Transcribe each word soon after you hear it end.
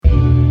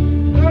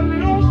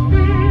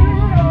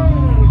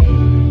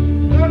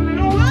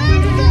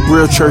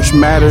Real Church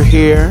Matter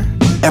here,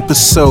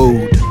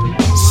 episode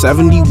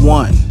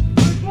 71.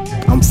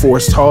 I'm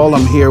Forrest Hall.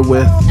 I'm here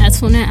with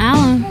Antoinette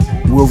Allen.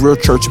 We're Real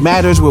Church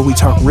Matters, where we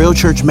talk real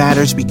church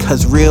matters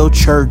because real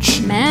church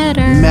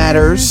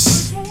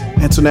matters.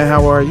 Antoinette,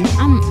 how are you?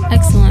 I'm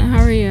excellent.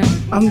 How are you?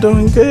 I'm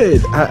doing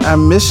good. I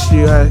missed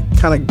you. I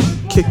kind of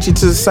kicked you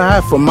to the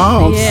side for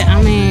Moms. Yeah,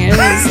 I mean, it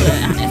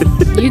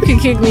was, you could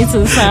kick me to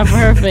the side for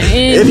her for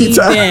any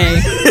day.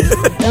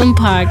 Them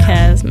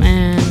podcasts,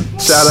 man.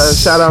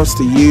 Shout outs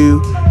to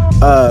you.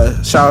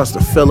 Shout outs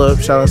to Philip.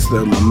 Shout outs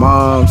to my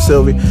mom,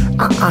 Sylvie.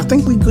 I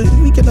think we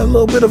get a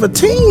little bit of a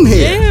team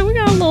here. Yeah, we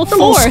got a little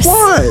force.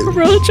 Squad. A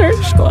real church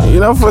squad. You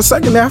know, for a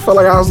second there, I felt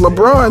like I was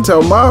LeBron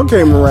until Mom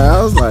came around.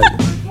 I was like,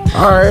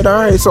 all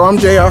right. So I'm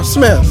J.R.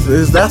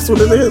 Smith. That's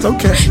what it is?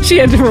 Okay. She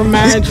had to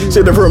remind you. She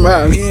had to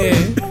remind me. Yeah.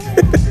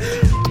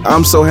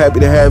 I'm so happy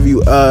to have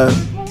you.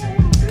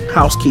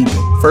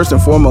 Housekeeping. First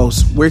and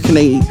foremost, where can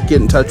they get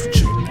in touch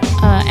with you?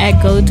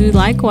 At Go Do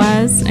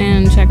Likewise,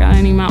 and check out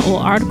any of my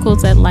old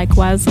articles at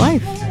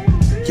LikewiseLife.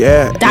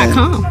 Yeah.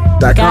 .com.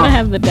 Gotta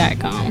have the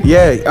 .com.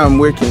 Yeah.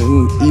 Where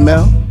can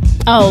email?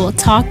 Oh,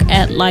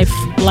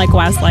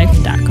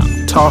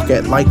 talk@likewiselife.com.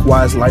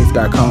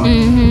 Talk@likewiselife.com.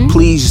 Mm-hmm.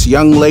 Please,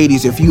 young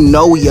ladies, if you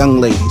know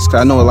young ladies,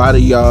 because I know a lot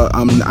of y'all,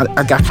 I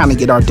kind of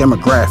get our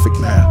demographic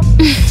now.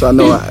 So I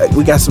know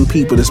we got some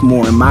people that's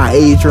more in my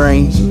age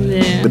range.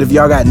 Yeah. But if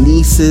y'all got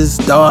nieces,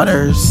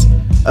 daughters,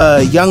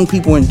 young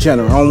people in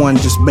general, I don't want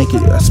to just make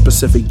it a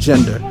specific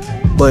gender.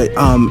 But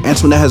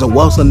Antoinette has a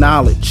wealth of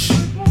knowledge.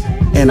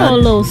 And a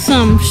little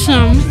some.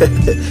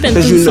 Been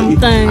through some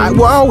things. I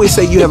always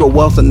say you have a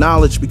wealth of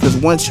knowledge because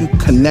once you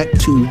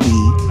connect to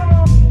the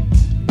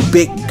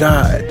big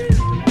God,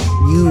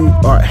 you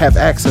have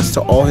access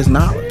to all his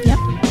knowledge. Yep.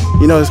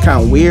 You know, it's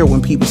kind of weird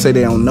when people say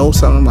they don't know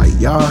something. Like,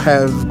 y'all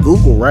have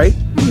Google, right?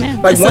 Man,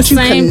 like once you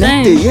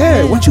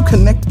connected, once you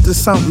connected to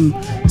something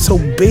so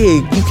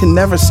big, you can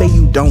never say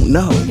you don't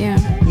know. Yeah.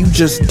 You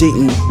just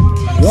didn't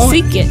want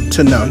seek it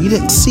to know. You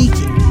didn't seek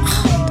it.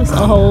 That's a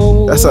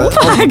whole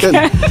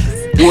podcast.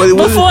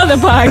 Before the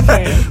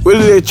podcast. What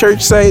did the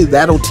church say?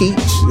 That'll teach.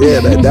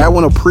 Yeah, that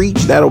one will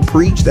preach. That'll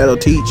teach.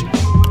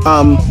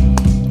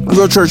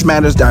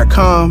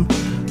 RealChurchMatters.com.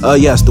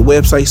 Yes, the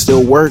website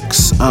still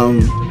works.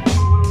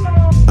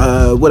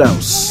 What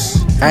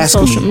else? Ask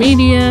social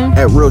media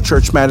at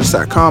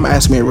RealChurchMatters.com.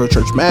 Ask me at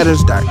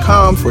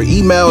RealChurchMatters.com for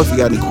email if you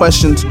got any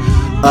questions.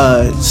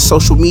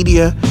 Social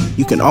media,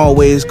 you can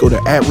always go to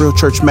at Real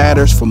Church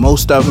Matters for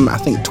most of them. I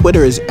think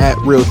Twitter is at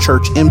Real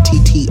Church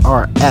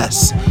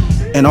MTTRS.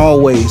 And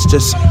always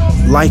just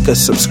like us,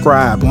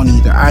 subscribe on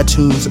either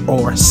iTunes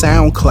or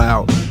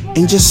SoundCloud,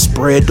 and just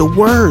spread the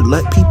word.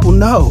 Let people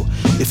know.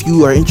 If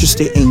you are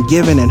interested in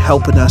giving and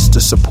helping us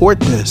to support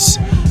this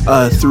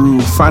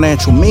through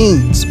financial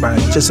means by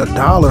just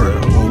 $1 or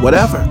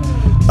whatever,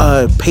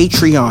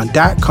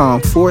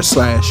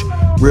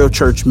 patreon.com/Real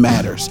Church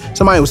Matters.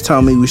 Somebody was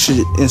telling me we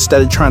should,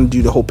 instead of trying to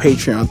do the whole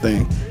Patreon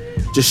thing,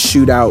 just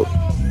shoot out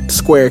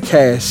Square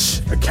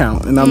Cash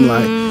account. And I'm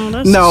like,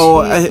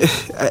 no,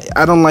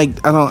 I don't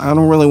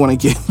really want to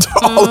get into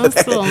all of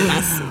that.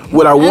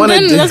 What I want to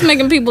do, that's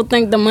making people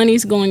think the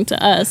money's going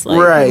to us. Like,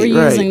 we're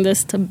using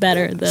this to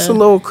better the. It's a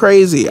little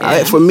crazy.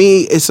 Yeah. For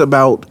me, it's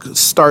about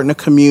starting a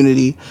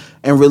community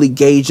and really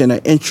gauging an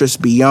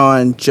interest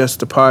beyond just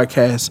the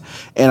podcast.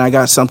 And I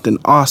got something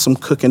awesome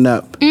cooking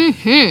up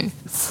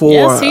for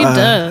yes, he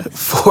does.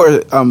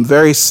 For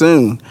very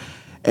soon,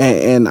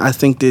 and I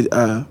think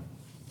that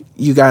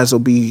you guys will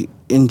be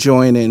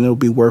enjoying it and it'll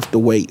be worth the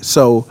wait.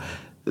 So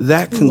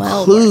that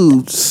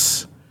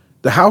concludes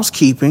the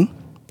housekeeping.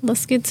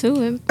 Let's get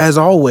to it. As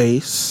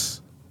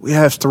always, we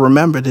have to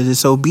remember that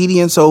it's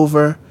obedience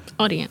over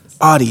audience.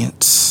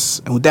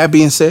 And with that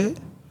being said,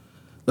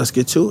 let's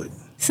get to it.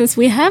 Since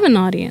we have an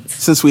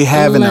audience. Let's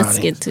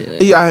get to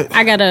it. Yeah,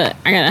 I gotta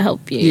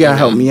help you. You gotta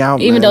help me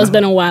out, even though it's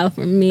been a while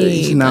for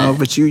me.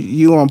 But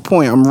you on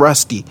point. I'm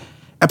rusty.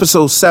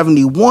 Episode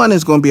 71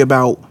 is going to be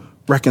about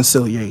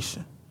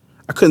reconciliation.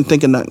 I couldn't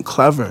think of nothing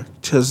clever.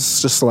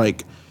 Just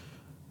like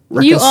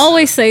you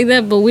always say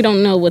that, but we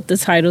don't know what the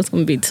title's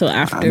going to be till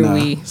after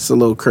it's a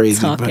little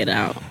crazy. Talk it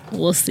out.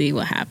 We'll see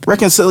what happens.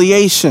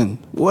 Reconciliation.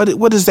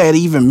 What does that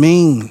even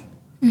mean?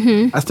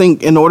 Mm-hmm. I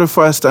think in order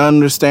for us to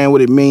understand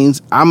what it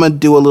means, I'm going to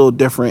do a little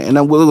different,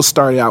 and we'll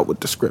start out with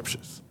the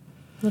scriptures.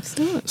 Let's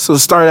do it. So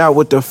start out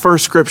with the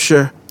first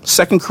scripture.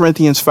 2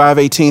 Corinthians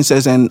 5:18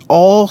 says, "And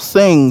all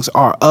things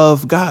are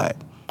of God,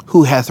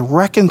 who hath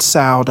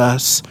reconciled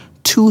us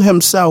to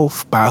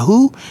himself by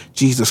who?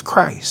 Jesus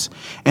Christ,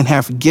 and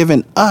have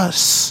given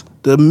us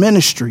the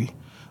ministry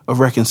of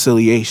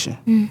reconciliation."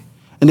 And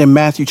then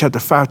Matthew chapter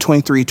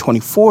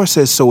 5:23-24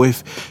 says, "So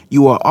if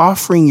you are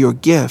offering your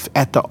gift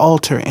at the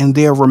altar and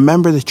there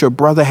remember that your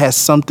brother has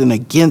something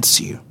against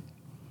you,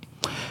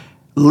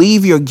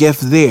 leave your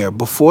gift there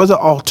before the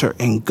altar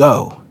and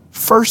go.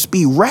 First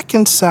be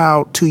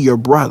reconciled to your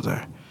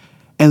brother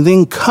and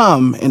then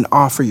come and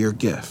offer your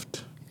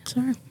gift."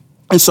 Sure.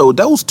 And so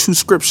those two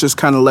scriptures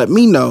kind of let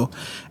me know,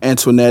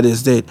 Antoinette,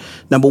 is that,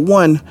 number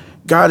one,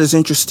 God is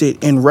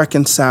interested in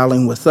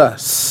reconciling with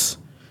us.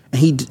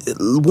 And he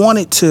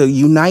wanted to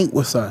unite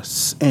with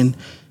us and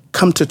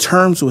come to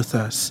terms with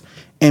us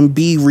and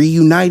be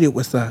reunited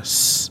with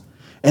us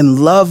and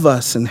love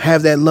us and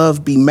have that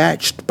love be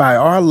matched by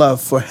our love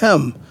for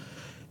him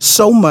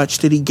so much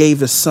that he gave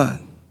his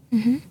son,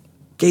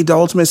 gave the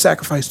ultimate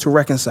sacrifice to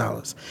reconcile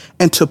us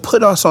and to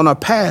put us on a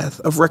path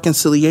of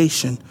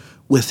reconciliation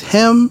with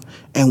him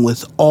and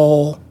with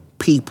all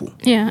people.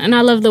 Yeah, and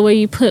I love the way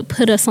you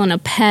put us on a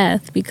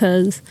path,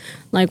 because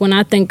like when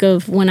I think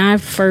of when I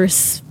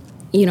first,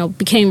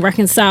 became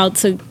reconciled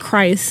to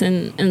Christ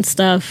and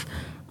stuff,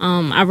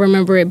 I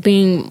remember it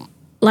being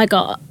like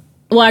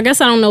I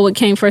guess I don't know what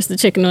came first, the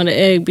chicken or the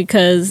egg,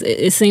 because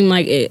it seemed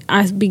like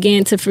I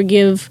began to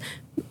forgive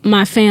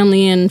my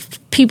family and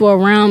people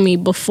around me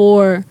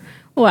before.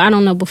 Well, I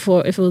don't know if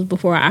it was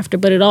before or after,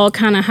 but it all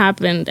kind of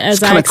happened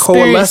as I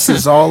experienced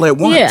coalesces all at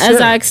once. Yeah, as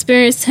I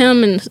experienced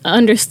him and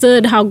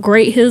understood how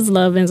great his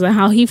love is and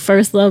how he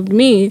first loved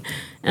me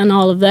and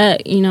all of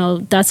that,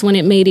 that's when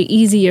it made it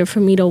easier for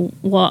me to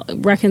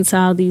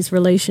reconcile these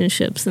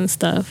relationships and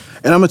stuff.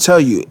 And I'm going to tell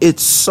you,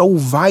 it's so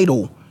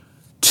vital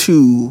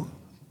to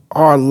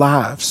our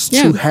lives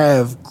to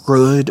have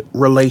good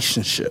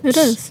relationships. It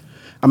is.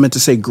 I meant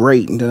to say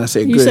great, and then I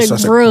said you good, said so I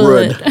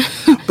said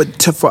good.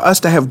 But for us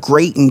to have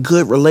great and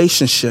good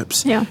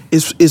relationships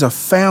is a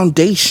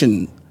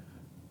foundation,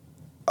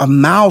 a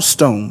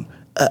milestone,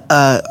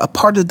 a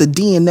part of the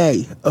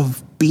DNA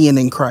of being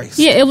in Christ.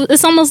 Yeah,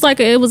 it's almost like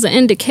it was an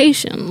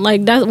indication.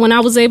 Like that, when I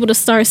was able to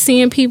start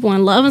seeing people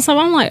in love and stuff,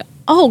 I'm like,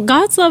 oh,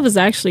 God's love is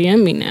actually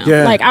in me now.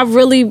 Yeah. Like I'm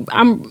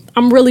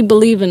really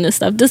believing this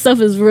stuff. This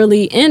stuff is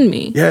really in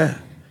me. Yeah,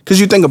 because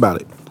you think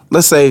about it.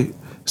 Let's say.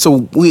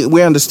 So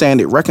we understand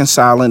that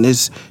reconciling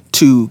is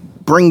to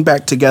bring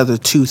back together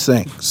two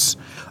things.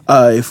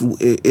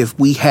 If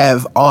we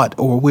have aught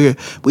or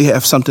we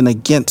have something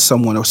against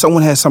someone or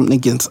someone has something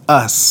against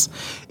us,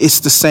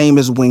 it's the same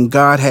as when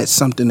God had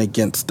something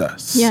against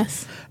us.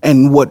 Yes.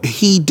 And what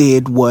he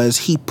did was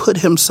he put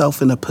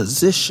himself in a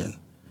position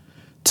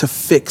to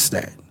fix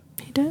that.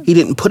 He did. He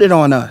didn't put it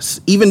on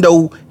us, even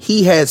though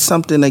he had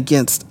something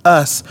against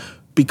us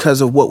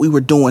because of what we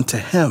were doing to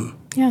him.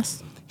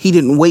 Yes. He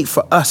didn't wait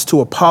for us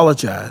to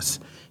apologize.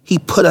 He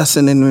put us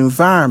in an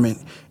environment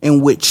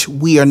in which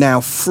we are now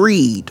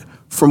freed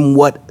from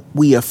what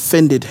we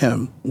offended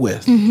him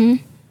with. Mm-hmm.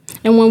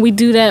 And when we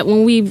do that,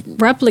 when we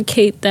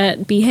replicate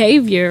that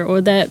behavior or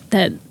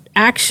that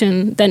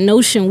action, that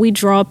notion, we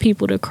draw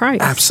people to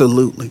Christ.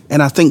 Absolutely.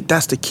 And I think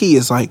that's the key,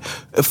 is like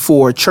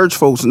for church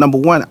folks, number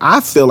one, I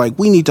feel like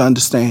we need to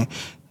understand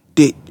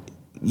that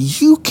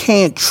you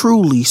can't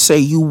truly say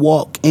you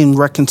walk in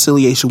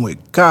reconciliation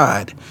with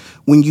God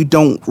when you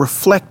don't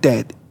reflect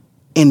that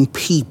in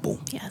people.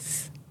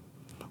 Yes.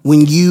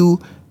 When you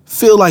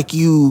feel like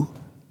you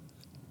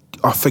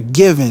are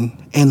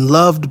forgiven and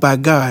loved by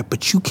God,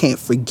 but you can't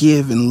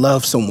forgive and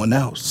love someone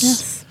else.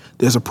 Yes.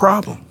 There's a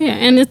problem. Yeah,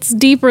 and it's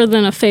deeper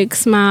than a fake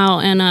smile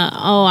and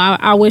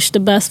I wish the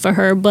best for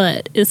her,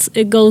 but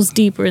it goes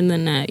deeper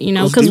than that,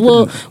 because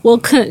we'll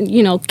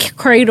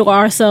cradle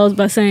ourselves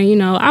by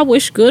saying, I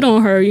wish good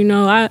on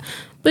her,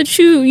 but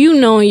you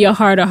know in your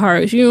heart of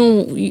hearts,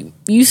 you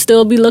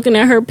still be looking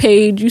at her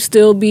page, you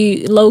still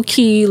be low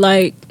key,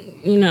 like,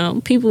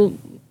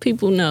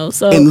 people know.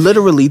 So and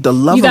literally the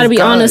love of God, you got to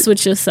be honest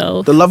with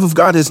yourself. The love of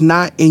God is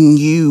not in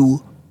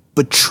you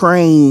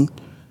betraying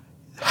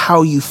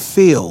how you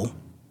feel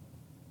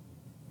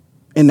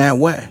in that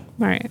way.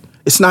 Right.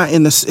 It's not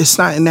in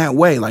that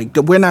way. Like,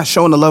 we're not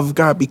showing the love of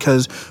God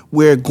because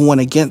we're going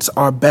against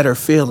our better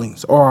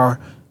feelings or our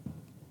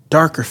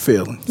darker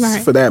feelings,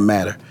 right, for that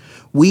matter.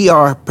 We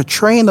are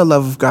portraying the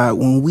love of God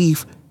when we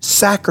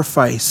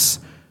sacrifice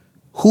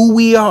who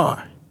we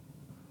are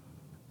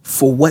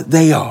for what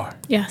they are.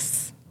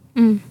 Yes.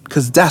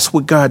 Because that's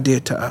what God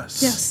did to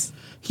us. Yes.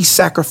 He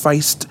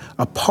sacrificed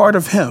a part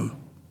of him,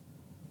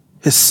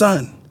 his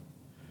son,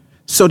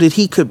 so that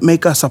he could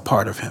make us a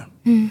part of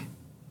him.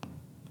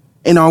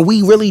 And are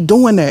we really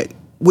doing that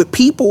with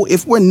people?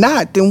 If we're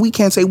not, then we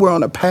can't say we're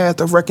on a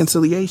path of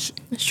reconciliation.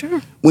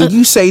 Sure. When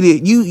you say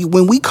that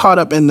when we caught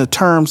up in the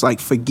terms like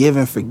forgive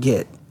and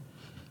forget,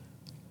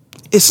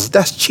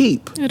 that's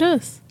cheap. It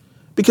is.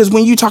 Because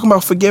when you talk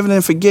about forgiving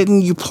and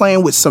forgetting, you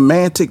playing with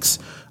semantics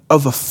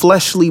of a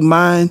fleshly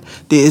mind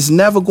that is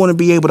never going to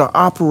be able to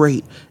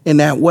operate in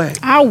that way.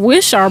 I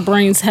wish our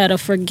brains had a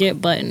forget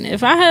button.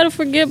 If I had a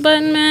forget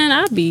button, man,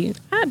 I'd be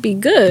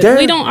good.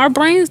 Yeah. Our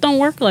brains don't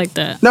work like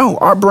that. No,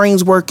 our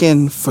brains work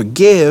in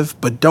forgive,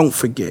 but don't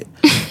forget.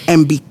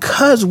 And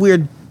because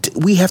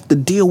we have to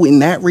deal in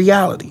that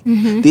reality,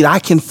 that I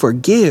can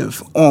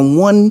forgive on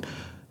one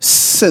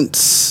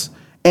sense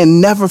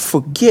and never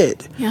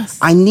forget. Yes.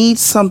 I need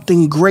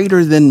something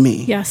greater than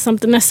me. Yeah,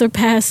 something that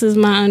surpasses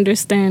my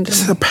understanding.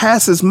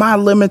 Surpasses my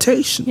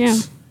limitations. Yeah.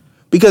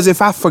 Because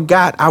if I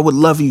forgot, I would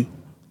love you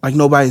like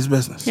nobody's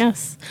business.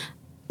 Yes.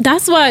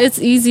 That's why it's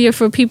easier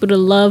for people to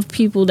love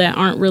people that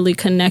aren't really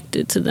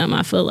connected to them,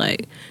 I feel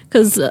like.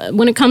 Because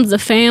when it comes to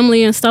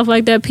family and stuff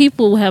like that,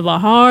 people have a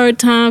hard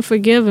time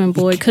forgiving,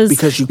 boy.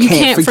 Because you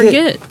can't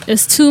forget.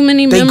 It's too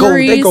many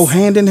memories. They go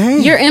hand in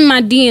hand. You're in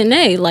my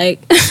DNA. Like,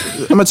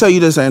 I'm going to tell you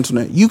this,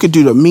 Antoinette. You could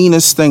do the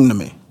meanest thing to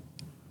me.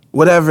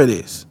 Whatever it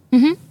is.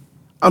 Mm-hmm.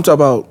 I'm talking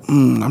about,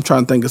 I'm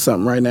trying to think of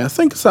something right now.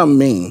 Think of something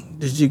mean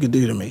that you could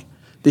do to me.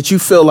 That you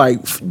feel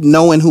like,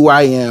 knowing who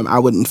I am, I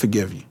wouldn't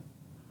forgive you.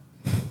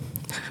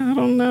 I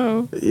don't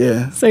know.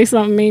 Yeah. Say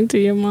something mean to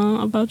your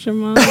mom about your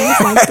mom or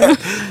something.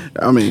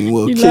 I mean,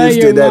 well, You kids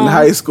did that mom. in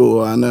high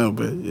school, I know,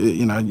 but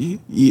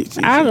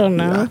I don't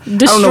know. I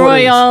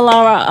Destroy all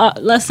our.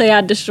 Let's say I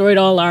destroyed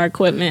all our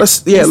equipment. Let's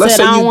said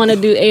say I don't want to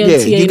do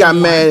AOTA. Yeah, you got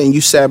anymore. mad and you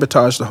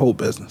sabotaged the whole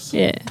business.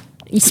 Yeah,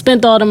 you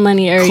spent all the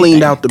money. Everything.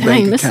 Cleaned out the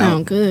bank account. That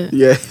sound good.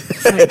 Yeah,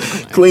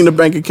 clean the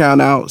bank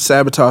account out,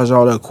 sabotage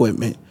all the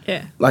equipment.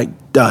 Yeah,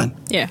 like done.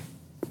 Yeah.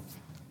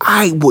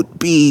 I would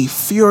be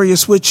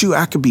furious with you.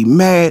 I could be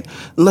mad.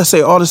 And let's say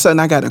all of a sudden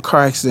I got in a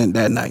car accident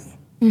that night.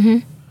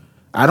 Mm-hmm.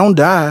 I don't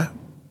die,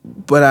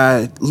 but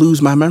I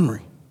lose my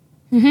memory.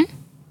 Mm-hmm.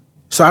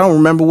 So I don't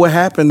remember what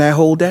happened that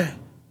whole day.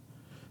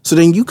 So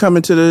then you come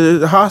into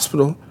the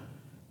hospital,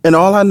 and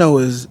all I know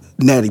is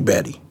Natty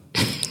Betty.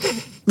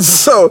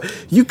 So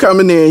you come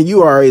in there and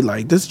you already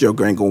like, this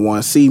joker ain't gonna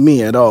want to see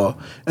me at all.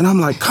 And I'm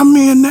like, come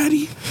here,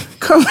 Natty.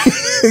 Come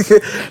here.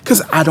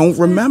 Because I don't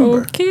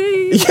remember.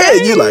 Okay. Yeah,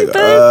 you're like,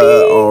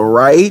 all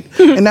right.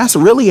 And that's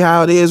really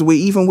how it is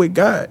even with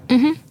God.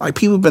 Mm-hmm. Like,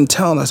 people have been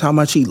telling us how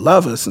much he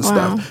loves us and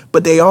stuff,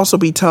 but they also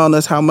be telling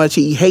us how much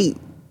he hate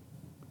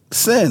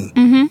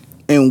sin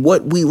and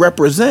what we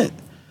represent.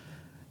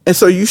 And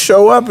so you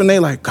show up and they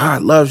like,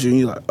 God loves you. And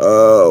you're like,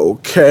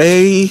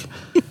 okay.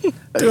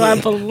 Do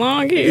I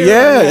belong here?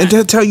 Yeah, and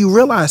until you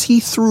realize he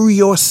threw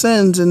your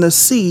sins in the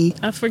sea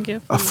of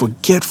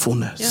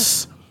forgetfulness.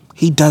 Yes.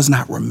 He does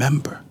not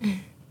remember.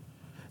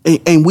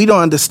 And we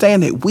don't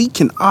understand that we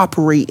can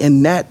operate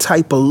in that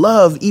type of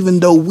love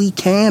even though we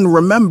can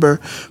remember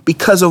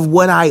because of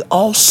what I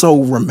also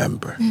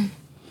remember.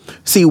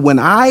 See, when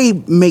I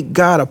make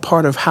God a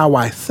part of how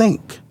I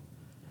think,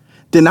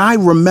 then I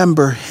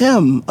remember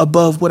him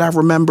above what I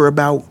remember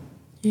about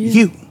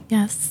you.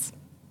 Yes.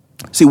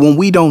 See, when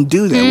we don't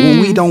do that,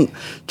 when we don't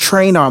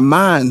train our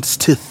minds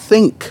to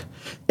think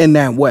in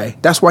that way,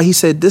 that's why he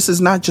said this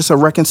is not just a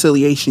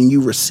reconciliation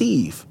you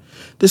receive.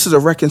 This is a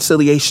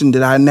reconciliation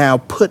that I now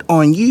put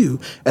on you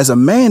as a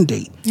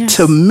mandate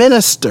to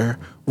minister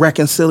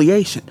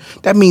reconciliation.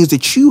 That means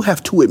that you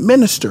have to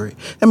administer it.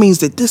 That means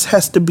that this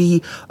has to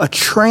be a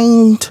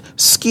trained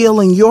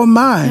skill in your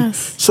mind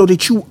so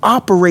that you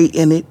operate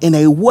in it in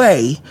a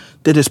way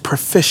that is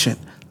proficient,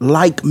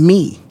 like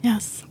me.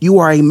 Yes. You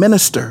are a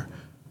minister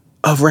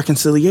of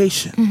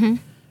reconciliation. Mm-hmm.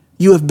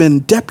 You have been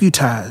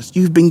deputized.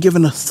 You've been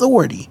given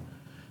authority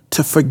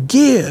to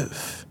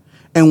forgive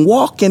and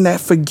walk in that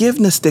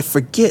forgiveness that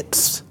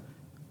forgets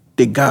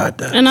that God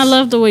does. And I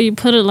love the way you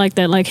put it like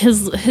that. Like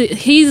his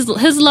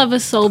love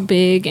is so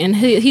big and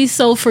he's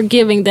so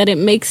forgiving that it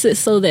makes it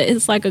so that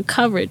it's like a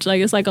coverage,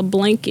 like it's like a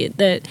blanket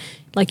that,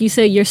 like you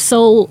said, you're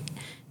so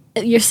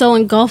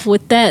engulfed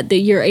with that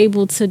you're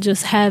able to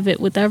just have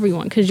it with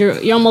everyone because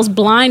you're almost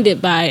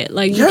blinded by it.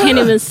 Like you can't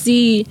even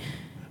see.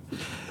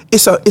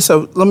 It's a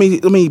let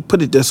me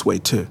put it this way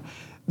too.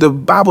 The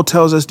Bible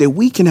tells us that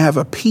we can have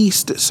a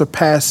peace that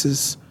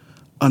surpasses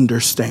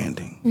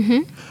understanding.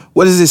 Mm-hmm.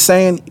 What is it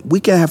saying? We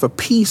can have a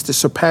peace that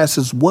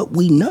surpasses what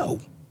we know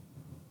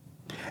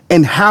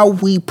and how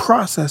we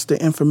process the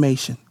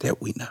information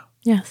that we know.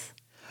 Yes.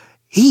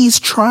 He's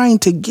trying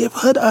to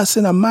put us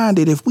in a mind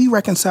that if we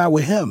reconcile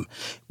with him,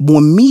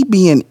 when me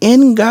being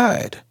in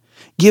God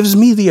gives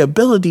me the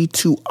ability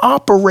to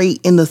operate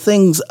in the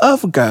things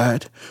of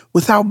God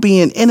without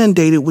being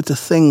inundated with the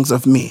things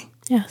of me.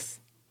 Yes.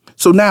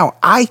 So now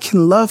I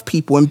can love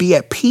people and be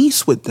at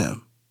peace with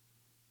them,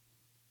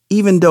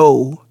 even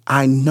though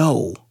I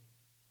know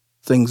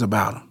things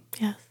about them.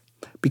 Yes.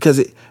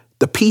 Because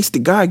the peace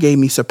that God gave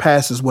me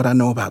surpasses what I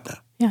know about them.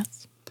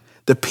 Yes.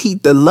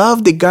 The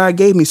love that God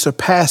gave me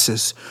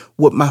surpasses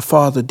what my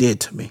father did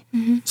to me,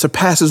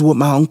 surpasses what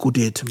my uncle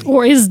did to me.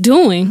 Or is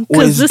doing.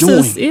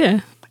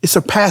 It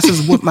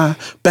surpasses what my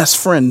best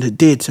friend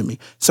did to me,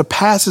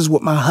 surpasses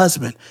what my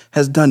husband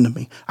has done to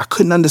me. I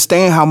couldn't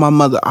understand how my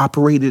mother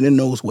operated in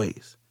those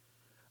ways.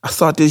 I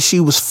thought that she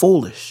was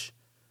foolish.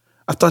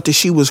 I thought that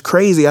she was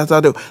crazy. I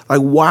thought that,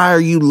 like, why are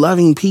you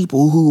loving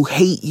people who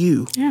hate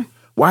you? Yeah.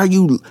 Why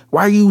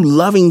are you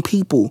loving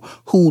people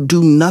who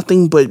do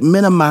nothing but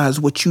minimize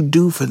what you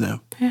do for them?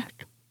 Yeah.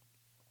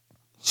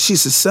 She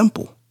says,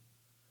 simple.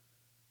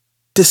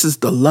 This is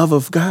the love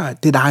of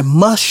God that I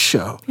must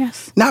show.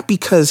 Yes. Not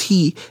because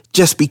he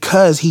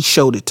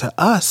showed it to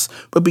us,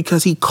 but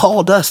because he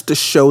called us to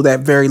show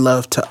that very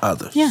love to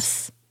others.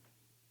 Yes.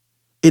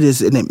 It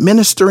is an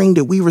administering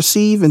that we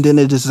receive, and then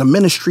it is a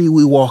ministry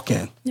we walk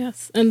in.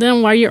 Yes. And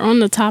then while you're on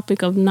the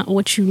topic of not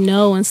what you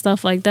know and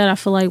stuff like that, I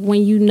feel like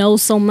when you know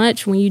so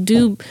much, when you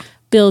do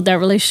build that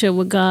relationship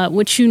with God,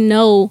 what you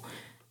know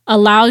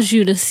allows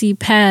you to see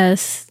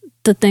past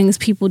the things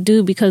people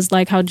do, because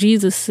like how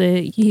Jesus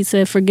said, he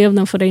said, forgive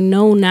them for they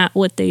know not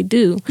what they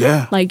do.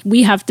 Yeah. Like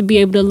we have to be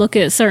able to look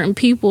at certain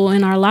people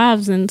in our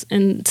lives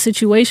and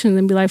situations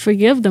and be like,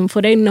 forgive them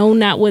for they know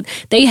not what,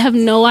 they have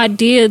no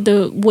idea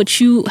the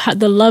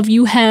love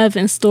you have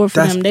in store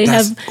for them. They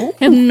have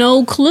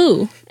no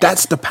clue.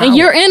 That's the power. And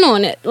you're in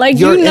on it. Like,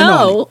 You're you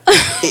know.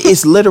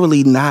 It's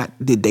literally not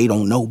that they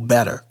don't know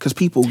better, because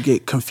people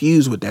get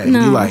confused with that. And No.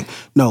 you're like,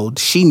 no,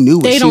 she knew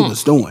what she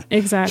was doing.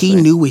 Exactly. He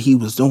knew what he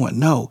was doing.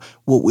 No,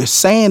 what we're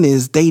saying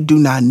is they do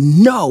not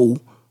know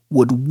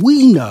what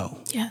we know.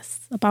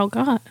 Yes, about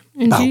God.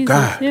 And About Jesus.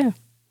 God. Yeah.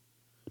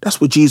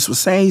 That's what Jesus was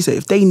saying. He said,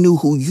 if they knew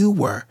who you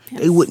were,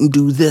 they wouldn't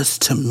do this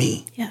to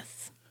me.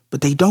 Yes.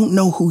 But they don't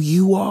know who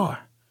you are.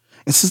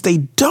 And since they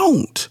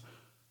don't,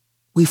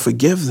 we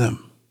forgive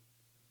them.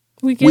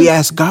 We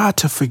ask God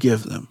to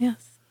forgive them.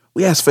 Yes.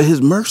 We ask for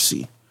his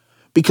mercy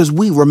because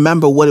we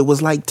remember what it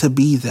was like to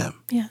be them.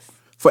 Yes.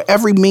 For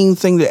every mean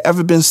thing that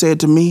ever been said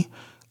to me,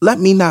 let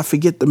me not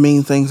forget the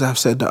mean things I've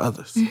said to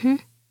others. Mm-hmm.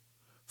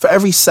 For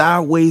every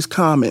sideways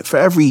comment, for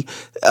every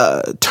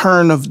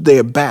turn of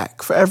their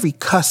back, for every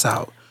cuss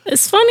out.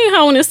 It's funny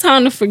how when it's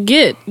time to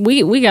forget,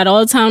 we got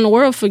all the time in the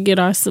world to forget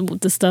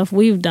the stuff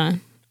we've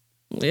done.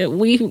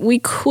 We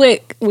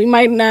quick. We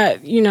might not,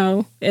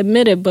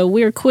 admit it, but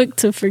we're quick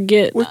to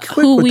forget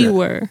who we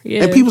were.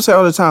 Yeah. And people say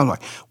all the time,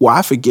 like, well,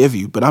 I forgive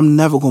you, but I'm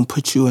never going to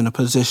put you in a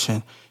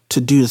position to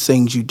do the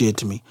things you did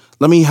to me.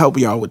 Let me help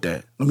y'all with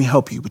that. Let me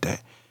help you with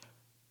that.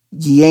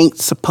 You ain't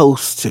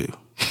supposed to.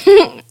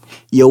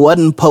 You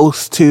wasn't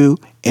supposed to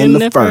in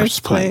the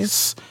first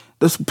place.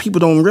 That's what people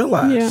don't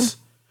realize. Yeah.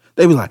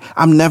 They be like,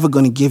 I'm never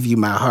going to give you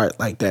my heart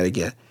like that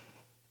again.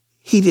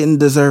 He didn't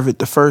deserve it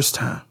the first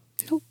time.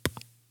 Nope.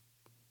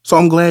 So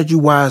I'm glad you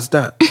wised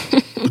up.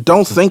 But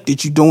don't think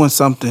that you're doing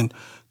something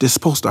that's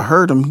supposed to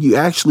hurt him. You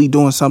actually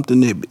doing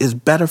something that is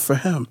better for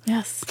him.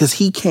 Yes. Because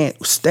he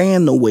can't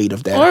stand the weight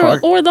of that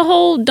heart. Or the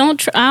whole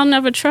I'll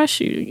never trust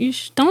you.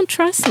 Don't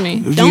trust me.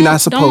 You're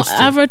not supposed to.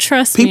 Don't ever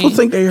trust me. People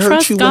think they hurt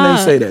Trust you God. when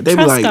they say that. They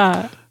be Trust like,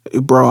 God.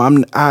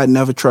 bro, I'd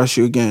never trust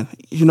you again.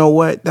 You know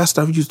what? That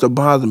stuff used to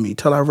bother me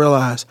till I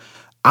realized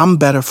I'm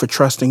better for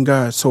trusting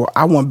God. So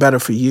I want better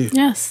for you.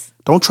 Yes.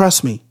 Don't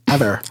trust me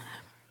ever.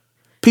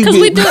 Because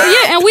we do,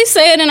 yeah, and we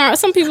say it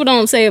some people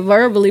don't say it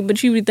verbally,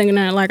 but you be thinking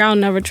that, like, I'll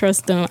never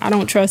trust them. I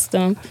don't trust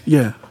them.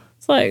 Yeah.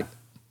 It's like,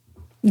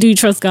 do you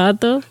trust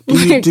God, though?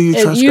 Do you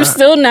trust You're God?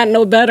 still not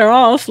no better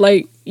off.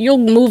 Like, you'll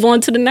move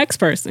on to the next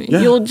person.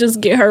 Yeah. You'll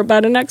just get hurt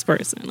by the next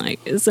person. Like,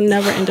 it's a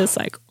never-ending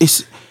cycle.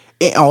 It's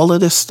all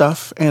of this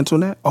stuff,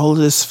 Antoinette, all of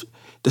this,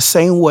 the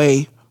same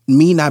way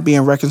me not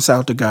being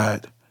reconciled to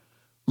God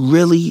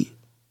really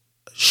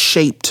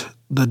shaped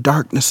the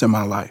darkness in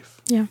my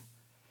life. Yeah.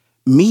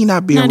 Me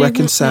not being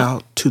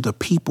reconciled to the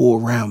people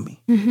around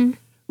me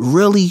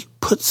really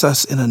puts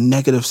us in a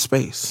negative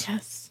space.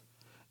 Yes.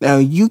 Now,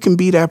 you can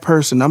be that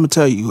person. I'm going to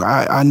tell you,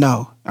 I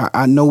know.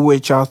 I know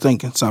what y'all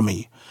thinking, some of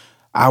you.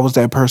 I was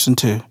that person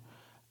too.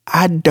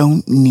 I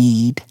don't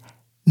need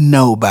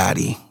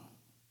nobody.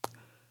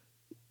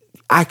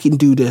 I can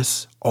do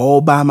this all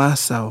by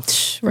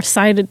myself.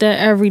 Recited that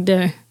every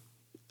day.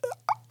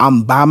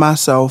 I'm by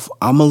myself.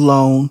 I'm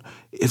alone.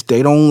 If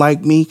they don't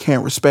like me,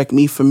 can't respect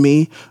me for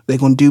me, they're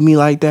going to do me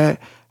like that.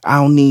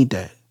 I don't need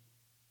that.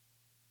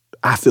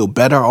 I feel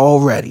better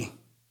already.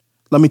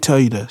 Let me tell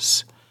you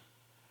this.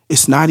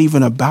 It's not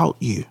even about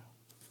you.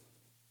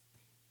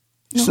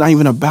 It's not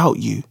even about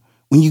you.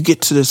 When you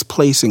get to this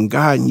place in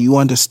God and you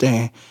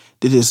understand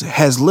that it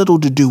has little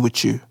to do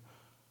with you,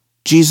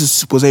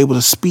 Jesus was able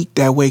to speak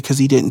that way because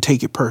he didn't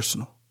take it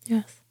personal.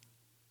 Yes.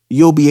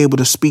 You'll be able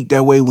to speak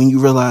that way when you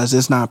realize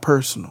it's not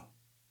personal.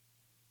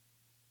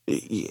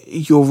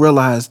 You'll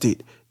realize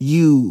that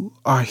you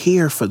are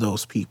here for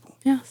those people.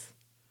 Yes.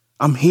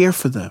 I'm here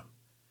for them.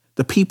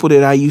 The people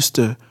that I used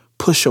to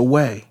push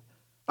away,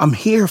 I'm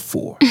here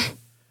for.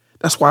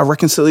 That's why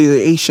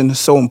reconciliation is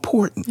so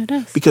important. It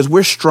is. Because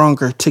we're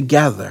stronger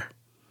together.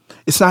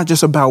 It's not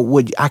just about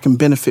what I can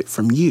benefit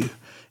from you.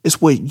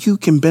 It's what you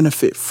can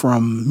benefit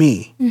from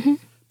me. Mm-hmm.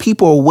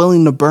 People are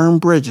willing to burn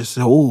bridges.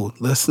 Oh,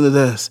 listen to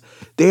this.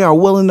 They are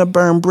willing to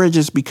burn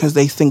bridges because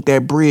they think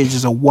that bridge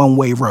is a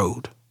one-way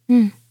road.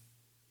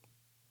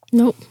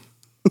 Nope.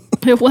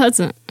 It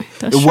wasn't.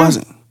 That's It true.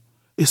 wasn't.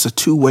 It's a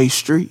two-way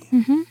street.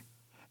 Mm-hmm.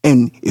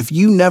 And if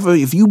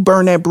you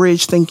burn that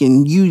bridge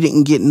thinking you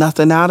didn't get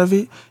nothing out of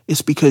it,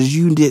 it's because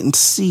you didn't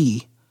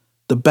see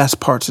the best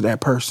parts of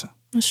that person.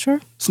 That's true.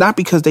 It's not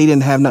because they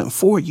didn't have nothing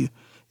for you.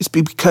 It's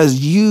because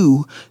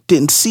you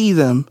didn't see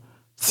them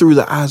through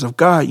the eyes of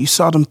God. You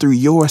saw them through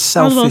your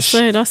selfish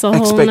that's a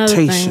whole other thing,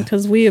 expectation.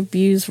 because we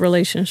abuse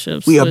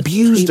relationships. We with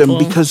abuse people.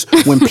 them because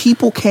when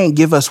people can't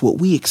give us what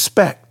we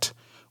expect,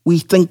 we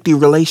think the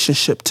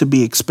relationship to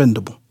be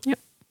expendable. Yep.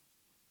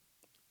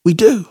 We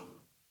do.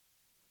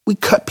 We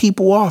cut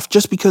people off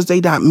just because they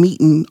not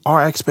meeting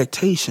our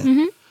expectation.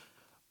 Mm-hmm.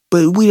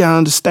 But we don't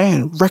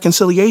understand.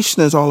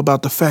 Reconciliation is all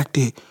about the fact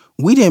that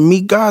we didn't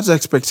meet God's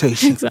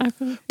expectation.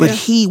 Exactly.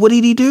 But yeah. what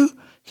did he do?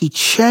 He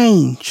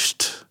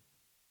changed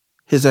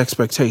his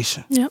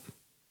expectation. Yep.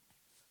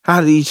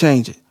 How did he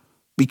change it?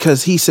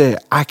 Because he said,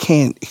 I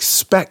can't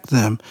expect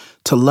them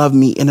to love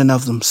me in and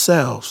of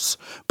themselves,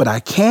 but I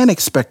can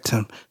expect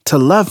them to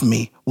love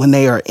me when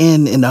they are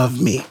in and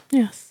of me.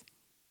 Yes.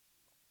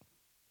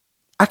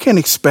 I can't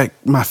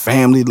expect my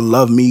family to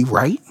love me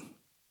right.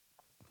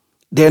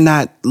 They're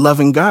not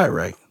loving God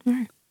right.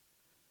 Right.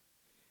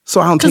 So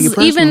I don't take it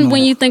personal. Even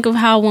when you think of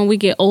how when we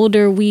get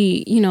older,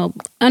 we,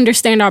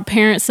 understand our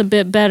parents a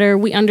bit better.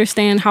 We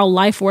understand how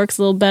life works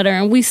a little better.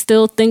 And we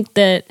still think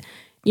that,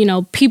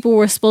 people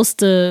were supposed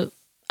to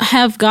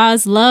have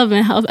God's love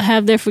and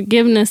have their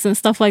forgiveness and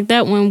stuff like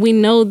that when we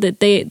know that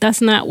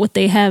that's not what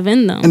they have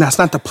in them. And that's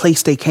not the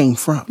place they came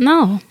from.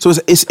 No. So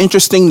it's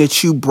interesting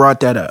that you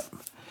brought that up.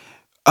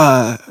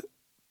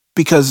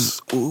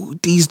 Because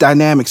these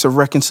dynamics of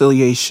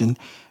reconciliation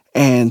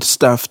and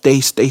stuff,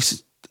 this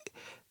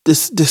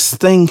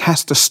thing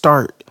has to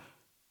start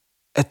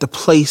at the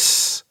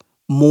place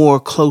more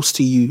close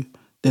to you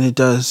than it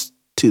does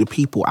to the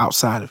people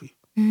outside of you.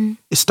 Mm-hmm.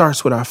 It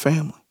starts with our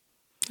family.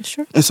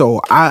 Sure. And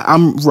so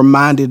I'm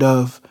reminded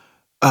of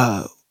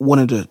one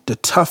of the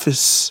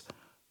toughest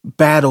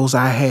battles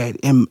I had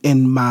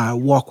in my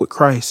walk with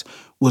Christ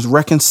was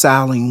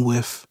reconciling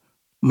with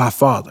my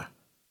father.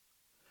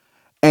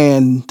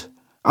 And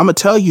I'm going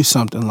to tell you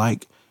something,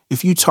 like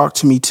if you talked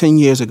to me 10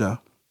 years ago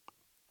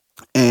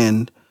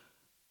and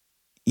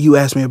you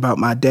asked me about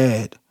my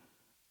dad,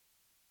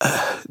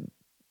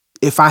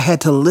 if I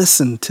had to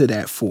listen to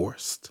that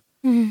forced,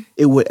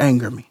 it would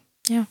anger me.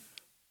 Yeah.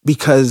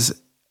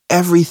 Because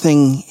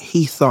everything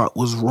he thought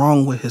was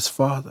wrong with his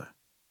father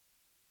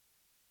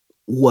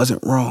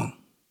wasn't wrong.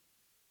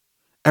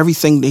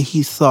 Everything that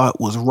he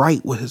thought was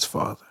right with his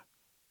father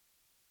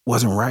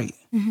wasn't right.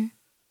 Mm-hmm.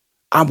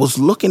 I was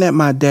looking at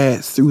my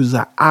dad through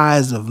the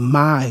eyes of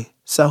my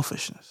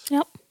selfishness.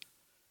 Yep.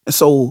 And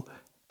so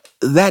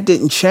that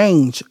didn't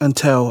change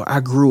until I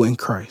grew in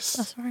Christ.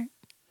 That's right.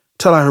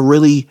 Until I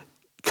really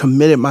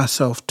committed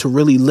myself to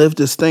really live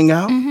this thing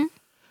out. Mm-hmm.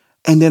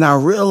 And then I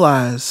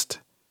realized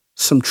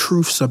some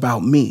truths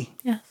about me.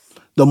 Yes.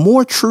 The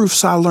more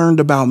truths I learned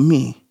about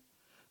me,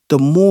 the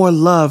more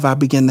love I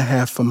began to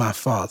have for my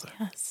father.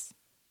 Yes.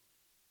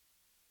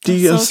 Do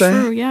you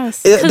understand? True,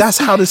 yes. That's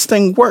how this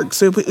thing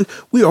works.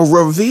 We are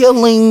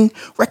revealing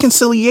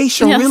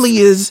reconciliation. Yes. Really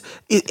is.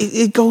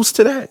 It goes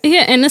to that.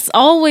 Yeah, and it's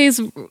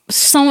always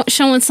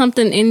showing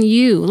something in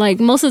you. Like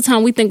most of the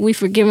time, we think we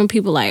forgiving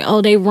people. Like,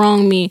 oh, they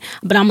wronged me,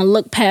 but I'm gonna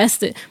look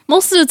past it.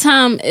 Most of the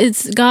time,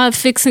 it's God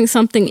fixing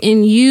something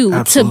in you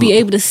Absolutely. To be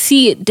able to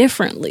see it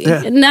differently.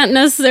 Yeah. Not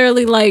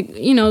necessarily like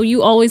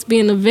you always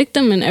being a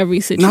victim in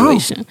every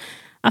situation. No.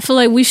 I feel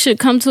like we should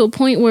come to a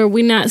point where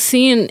we're not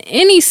seeing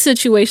any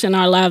situation in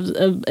our lives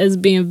as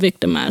being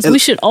victimized. We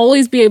should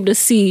always be able to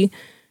see,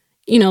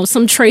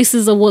 some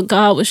traces of what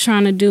God was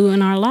trying to do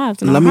in our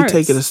lives. Let me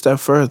take it a step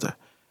further.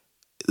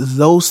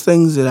 Those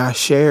things that I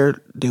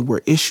shared, they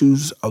were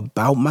issues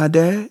about my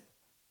dad.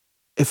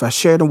 If I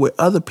shared them with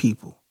other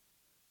people,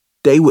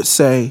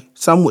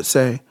 some would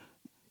say,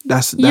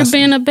 that's you're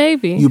being a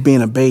baby. You're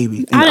being a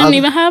baby. And I didn't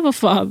even have a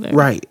father.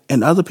 Right.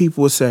 And other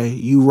people would say,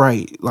 you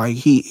right. Like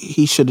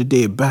he should have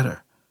did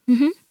better.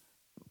 Mm-hmm.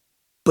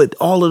 But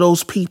all of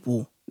those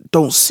people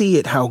don't see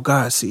it how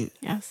God sees it.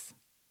 Yes.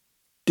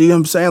 Do you know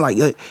what I'm saying?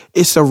 Like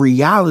it's a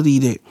reality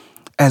that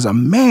as a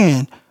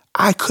man,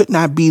 I could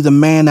not be the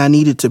man I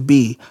needed to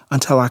be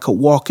until I could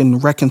walk in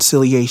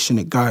reconciliation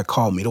that God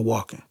called me to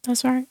walk in.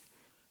 That's right.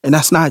 And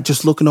that's not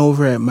just looking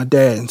over at my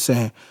dad and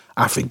saying,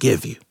 I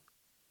forgive you.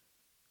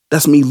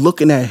 That's me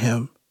looking at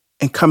him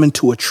and coming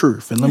to a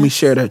truth. And let me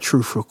share that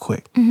truth real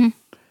quick. Mm-hmm.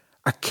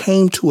 I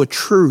came to a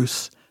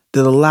truth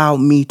that allowed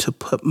me to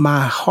put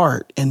my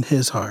heart in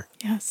his heart.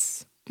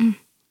 Yes.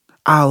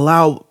 I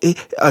allowed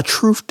a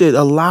truth that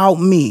allowed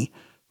me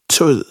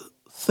to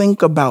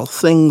think about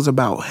things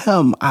about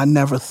him I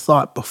never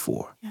thought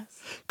before.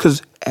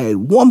 Because at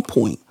one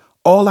point,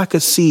 all I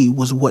could see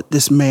was what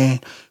this man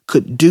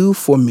could do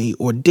for me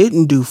or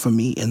didn't do for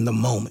me in the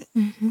moment.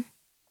 Mm-hmm.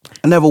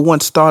 I never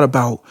once thought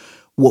about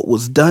what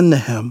was done to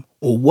him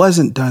or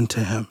wasn't done to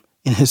him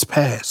in his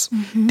past.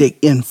 Mm-hmm. They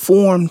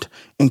informed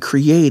and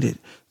created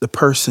the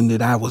person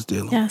that I was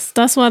dealing with. Yes,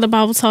 that's why the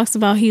Bible talks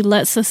about he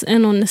lets us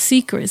in on the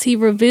secrets. He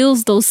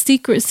reveals those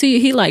secrets to you.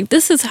 He like,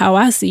 this is how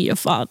I see your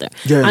father.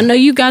 Yeah. I know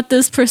you got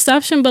this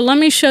perception, but let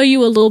me show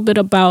you a little bit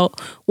about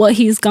what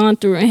he's gone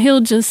through. And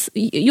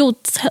you'll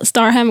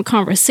start having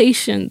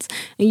conversations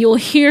and you'll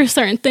hear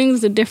certain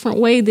things a different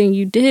way than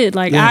you did.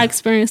 Like I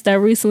experienced that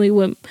recently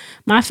with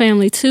my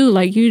family too.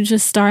 Like you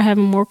just start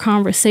having more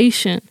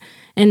conversation.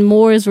 And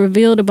more is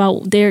revealed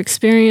about their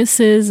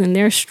experiences and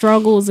their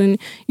struggles, and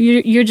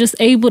you're just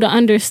able to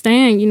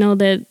understand,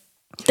 that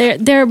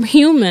they're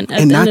human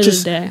at the end of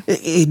the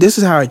day. This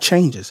is how it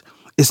changes.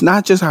 It's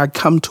not just I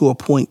come to a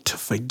point to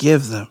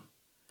forgive them.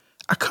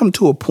 I come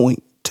to a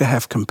point to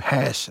have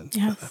compassion for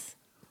them.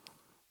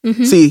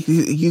 Mm-hmm. See,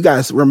 you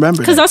guys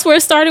remember because that's where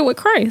it started with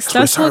Christ. That's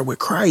where it started with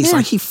Christ. Yeah.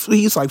 Like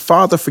he's like,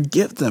 Father,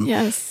 forgive them.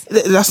 Yes,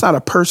 that's not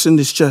a person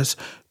that's just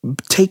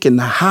taking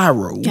the high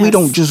road. Yes. We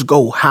don't just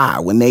go high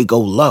when they go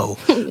low.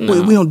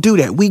 No. We don't do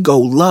that. We go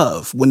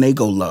love when they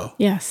go low.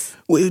 Yes.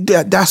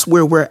 That's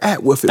where we're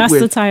at with it. That's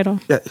the title.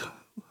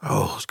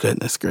 Oh,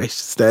 goodness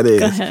gracious. That is.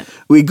 Go ahead.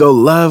 We go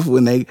love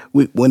when they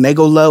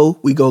go low,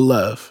 we go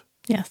love.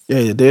 Yes.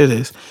 Yeah, there it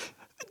is.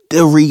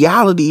 The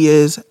reality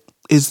is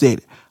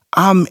that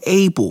I'm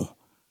able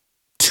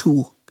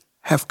to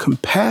have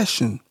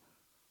compassion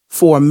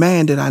for a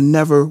man that I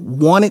never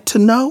wanted to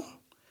know,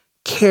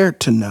 cared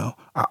to know.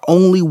 I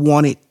only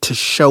wanted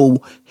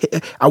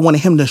I wanted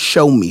him to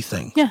show me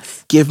things.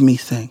 Yes. Give me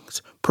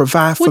things.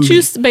 Provide for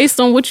me. Based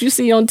on what you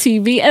see on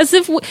TV,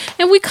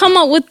 and we come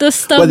up with this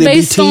stuff Whether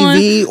based it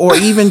be TV or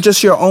even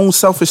just your own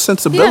selfish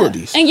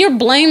sensibilities. Yeah. And you're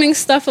blaming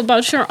stuff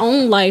about your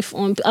own life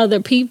on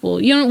other people.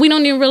 We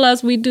don't even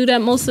realize we do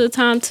that most of the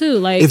time too.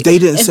 Like if they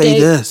didn't say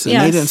this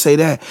and they didn't say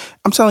that,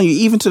 I'm telling you,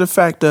 even to the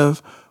fact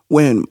of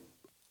when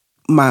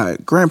my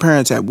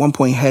grandparents at one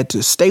point had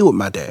to stay with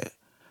my dad,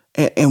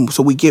 and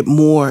so we get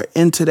more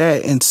into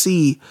that and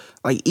see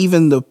like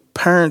even the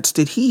parents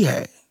that he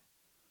had.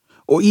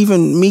 Or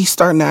even me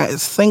starting to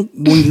think,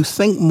 when you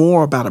think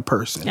more about a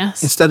person,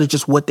 instead of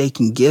just what they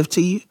can give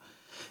to you,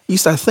 you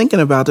start thinking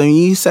about them and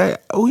you say,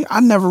 oh, I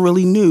never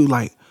really knew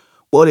like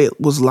what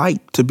it was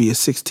like to be a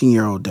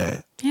 16-year-old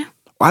dad. Yeah.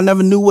 I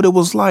never knew what it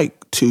was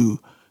like to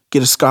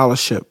get a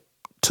scholarship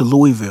to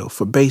Louisville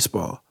for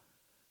baseball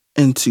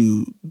and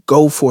to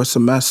go for a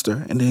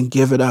semester and then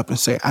give it up and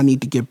say, I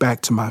need to get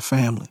back to my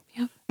family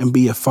and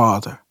be a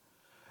father.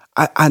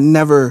 I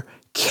never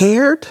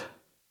cared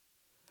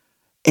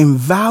and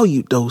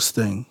valued those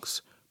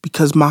things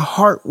because my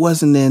heart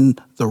wasn't in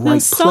the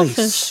right place.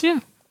 Selfish, yeah.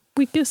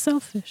 We get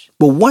selfish.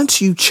 But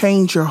once you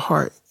change your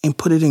heart and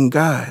put it in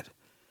God,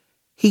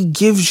 he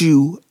gives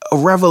you a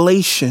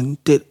revelation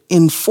that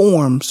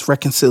informs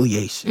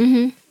reconciliation.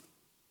 Mm-hmm.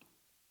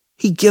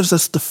 He gives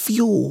us the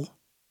fuel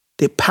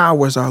that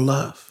powers our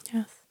love.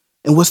 Yes.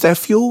 And what's that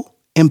fuel?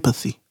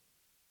 Empathy,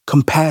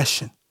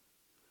 compassion.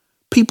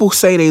 People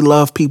say they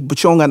love people,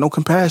 but you don't got no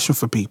compassion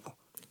for people.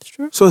 It's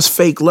true. So it's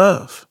fake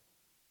love.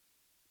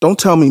 Don't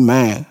tell me,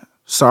 man,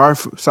 sorry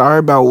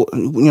about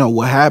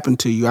what happened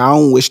to you. I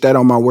don't wish that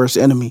on my worst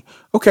enemy.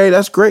 Okay,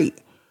 that's great.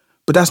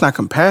 But that's not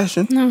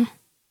compassion. No.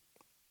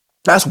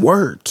 That's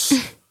words.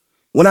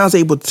 When I was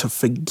able to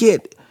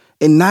forget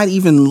and not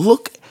even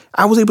look,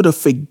 I was able to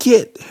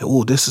forget,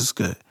 oh, this is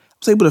good. I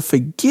was able to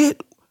forget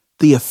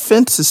the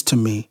offenses to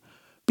me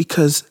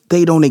because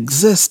they don't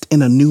exist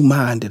in a new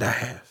mind that I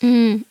have.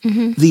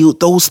 Mm-hmm.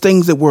 Those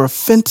things that were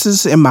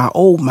offenses in my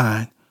old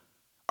mind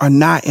are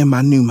not in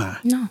my new mind.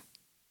 No.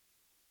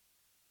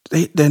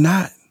 They're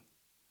not.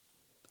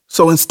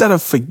 So instead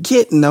of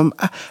forgetting them,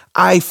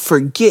 I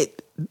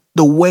forget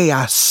the way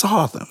I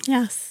saw them.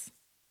 Yes.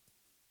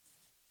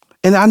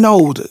 And I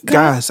know,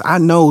 guys, I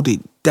know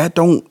that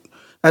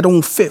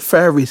don't fit for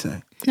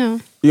everything. No.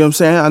 You know what I'm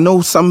saying? I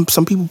know some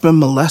people been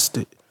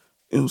molested.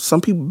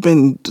 Some people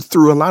been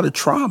through a lot of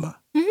trauma.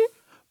 Mm-hmm.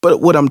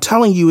 But what I'm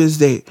telling you is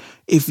that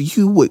if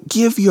you would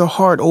give your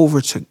heart over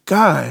to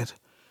God,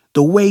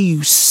 the way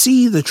you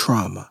see the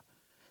trauma,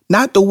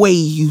 not the way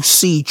you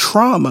see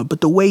trauma, but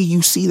the way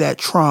you see that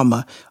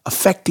trauma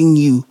affecting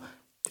you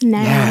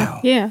now.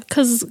 Yeah,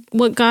 because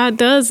what God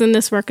does in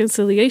this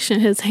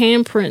reconciliation, his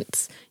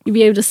handprints, you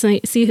be able to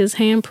see his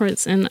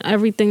handprints in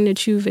everything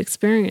that you've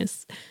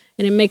experienced.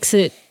 And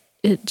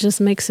it just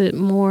makes it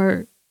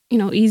more,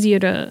 easier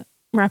to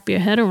wrap your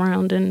head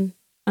around and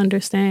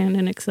understand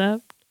and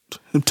accept.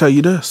 I'll tell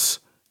you this.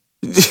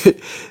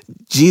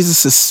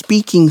 Jesus is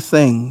speaking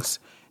things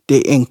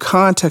that in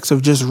context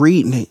of just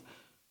reading it,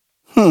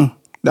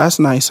 that's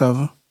nice of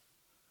him.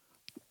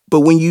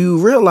 But when you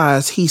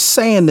realize he's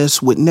saying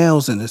this with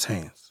nails in his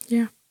hands.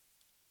 Yeah.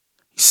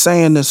 He's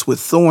saying this with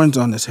thorns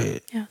on his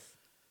head. Yes.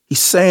 He's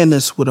saying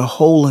this with a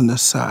hole in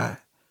his side.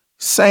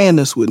 He's saying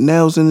this with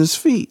nails in his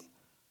feet.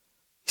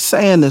 He's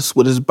saying this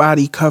with his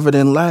body covered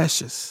in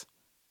lashes.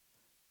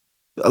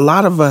 A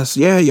lot of us,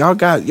 y'all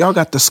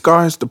got the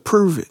scars to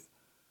prove it.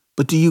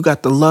 But do you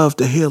got the love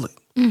to heal it?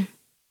 Mm.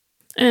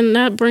 And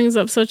that brings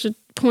up such a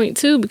point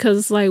too,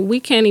 because we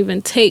can't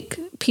even take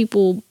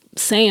people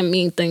saying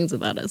mean things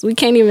about us. We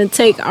can't even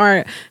take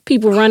our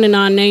people running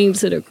our names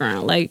to the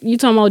ground. Like you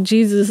talking about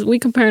Jesus, we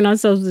comparing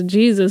ourselves to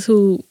Jesus,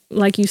 who,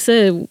 like you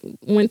said,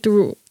 went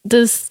through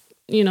this,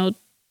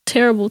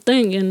 terrible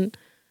thing, and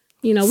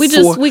we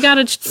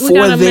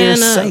gotta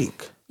man up.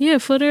 Sake. Yeah,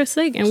 for their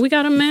sake, and we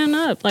gotta man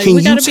up. Like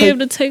we gotta be able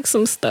to take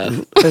some stuff.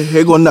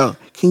 Here go now.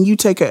 Can you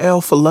take an L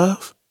for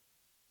love?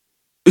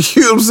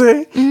 You know what I'm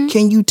saying? Mm-hmm.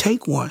 Can you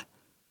take one?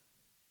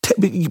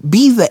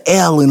 Be the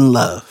L in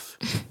love.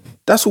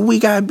 That's what we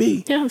gotta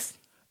be. Yes.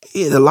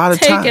 A lot of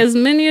times, take as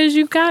many as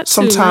you got.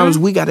 Sometimes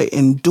we gotta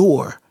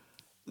endure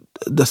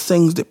the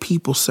things that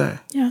people say.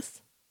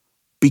 Yes.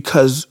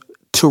 Because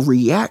to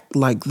react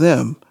like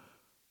them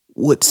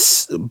would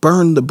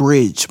burn the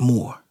bridge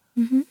more.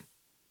 Mm-hmm.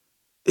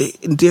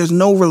 There's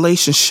no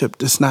relationship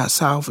that's not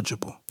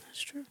salvageable.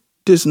 That's true.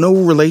 There's no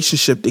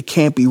relationship that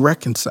can't be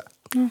reconciled.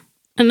 No.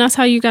 And that's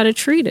how you got to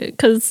treat it.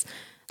 Because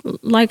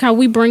like how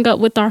we bring up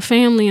with our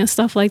family and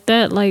stuff like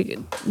that. Like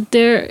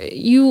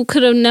you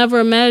could have never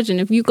imagined,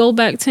 if you go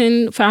back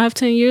 10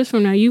 years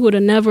from now, you would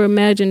have never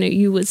imagined that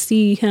you would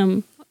see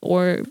him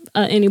or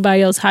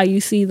anybody else how you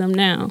see them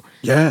now.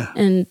 Yeah.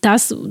 And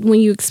that's when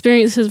you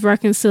experience his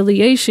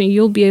reconciliation,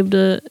 you'll be able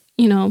to,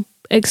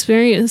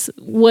 experience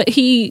what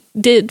he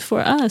did for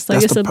us. Like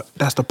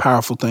that's the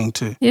powerful thing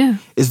too. Yeah.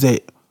 Is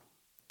that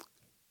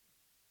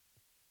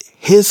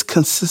his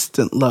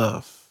consistent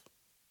love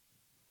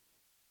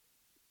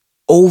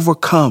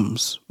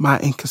overcomes my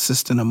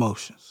inconsistent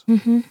emotions.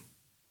 Mm-hmm.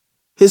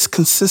 His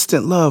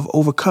consistent love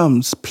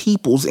overcomes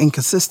people's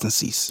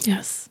inconsistencies.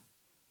 Yes.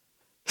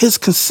 His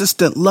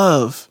consistent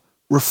love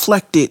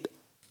reflected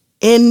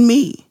in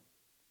me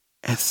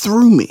and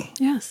through me.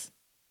 Yes.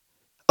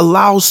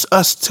 Allows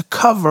us to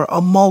cover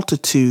a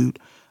multitude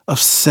of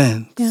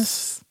sins.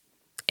 Yes.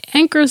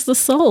 Anchors the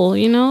soul,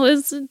 you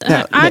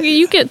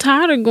get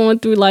tired of going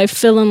through life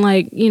feeling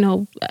like,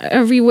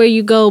 everywhere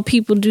you go,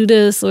 people do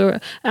this,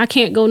 or I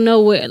can't go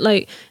nowhere.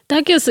 Like,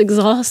 that gets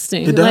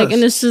exhausting. It does. Like,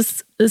 and it's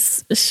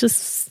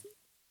just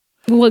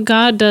what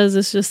God does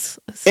is just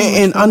so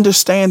and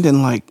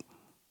understanding, like,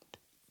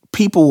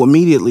 people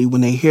immediately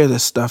when they hear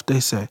this stuff, they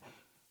say,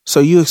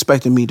 so you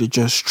expected me to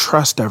just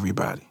trust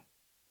everybody?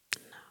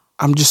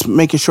 I'm just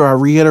making sure I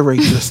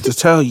reiterate this to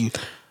tell you,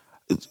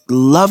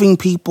 loving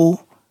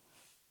people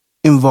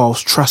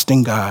involves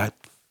trusting God,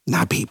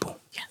 not people.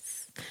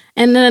 Yes.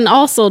 And then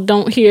also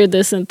don't hear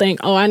this and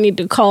think, I need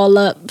to call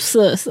up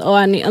sis.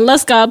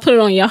 Unless God put it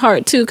on your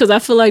heart too, because I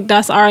feel like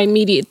that's our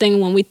immediate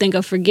thing when we think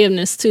of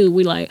forgiveness too.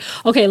 We like,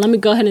 okay, let me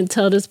go ahead and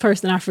tell this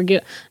person I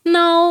forgive.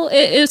 No,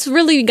 it's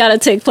really got to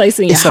take place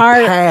in your heart.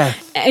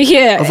 It's a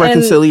path of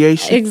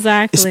reconciliation.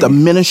 Exactly. It's the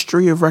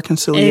ministry of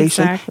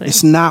reconciliation. Exactly.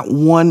 It's not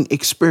one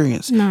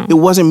experience. No. It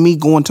wasn't me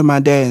going to my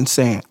dad and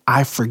saying,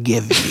 I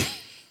forgive you.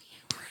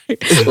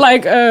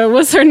 Like,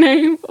 what's her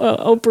name?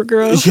 Oprah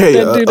girl.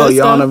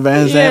 Yana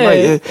Van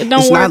Zandt. It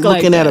don't it's work not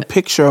looking like at that. a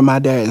picture of my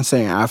dad and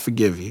saying, I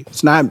forgive you.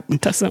 It's not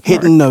Doesn't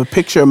hitting the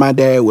picture of my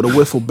dad with a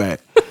wiffle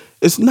bat.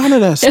 It's none of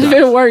that stuff. If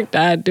it worked,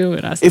 I'd do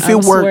it. If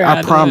it worked,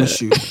 I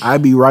promise you,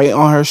 I'd be right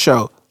on her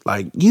show.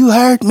 Like, you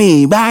hurt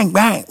me. Bang,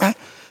 bang, bang.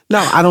 No,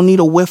 I don't need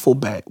a wiffle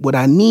bat. What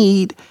I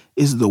need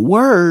is the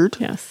word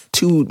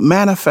to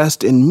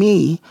manifest in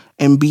me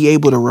and be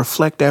able to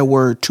reflect that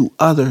word to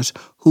others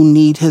who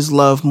need his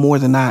love more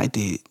than I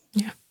did.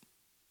 Yeah.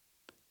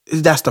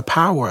 That's the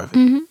power of it.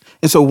 Mm-hmm.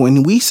 And so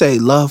when we say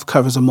love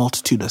covers a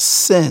multitude of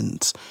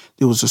sins,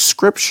 there was a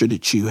scripture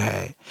that you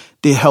had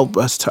that helped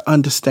us to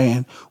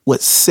understand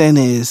what sin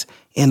is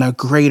in a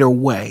greater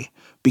way,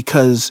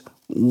 because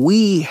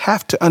we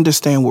have to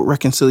understand what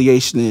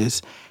reconciliation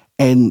is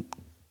and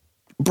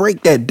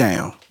break that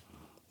down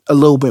a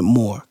little bit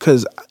more.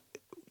 Because,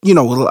 a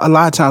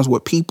lot of times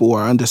what people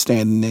are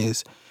understanding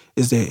is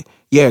that,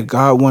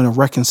 God want to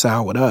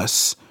reconcile with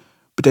us,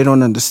 but they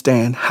don't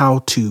understand how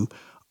to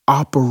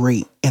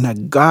operate in a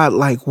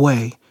God-like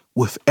way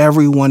with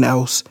everyone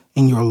else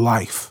in your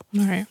life.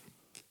 All right.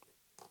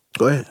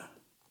 Go ahead.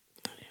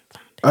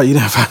 Oh, you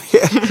didn't find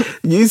it?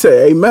 You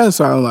say amen,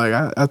 so I'm like,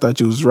 I thought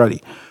you was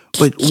ready.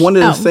 But one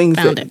of the things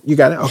you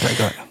got it? Okay,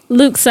 go ahead.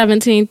 Luke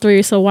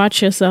 17:3. So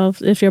watch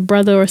yourself. If your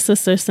brother or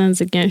sister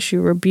sins against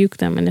you, rebuke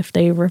them. And if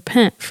they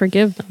repent,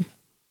 forgive them.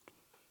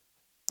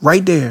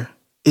 Right there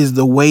is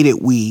the way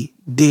that we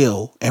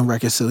deal in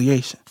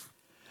reconciliation.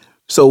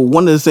 So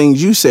one of the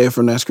things you said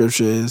from that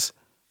scripture is,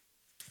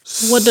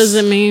 what does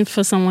it mean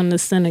for someone to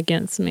sin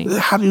against me?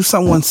 How do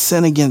someone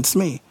sin against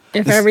me?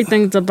 If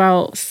everything's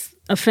about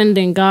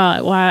offending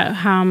God,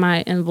 how am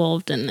I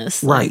involved in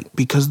this? Right,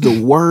 because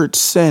the word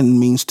sin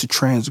means to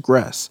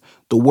transgress.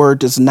 The word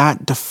does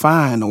not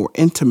define or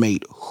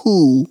intimate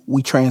who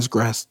we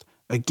transgressed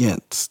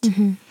against.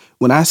 Mm-hmm.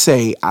 When I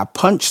say I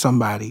punched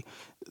somebody,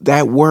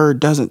 that word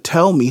doesn't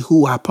tell me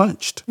who I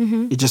punched.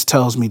 Mm-hmm. It just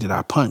tells me that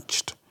I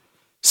punched.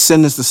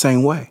 Sin is the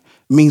same way.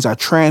 It means I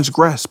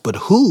transgress, but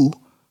who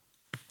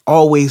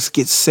always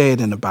gets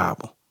said in the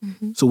Bible.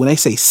 Mm-hmm. So when they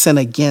say sin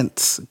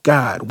against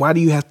God, why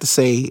do you have to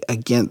say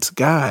against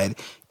God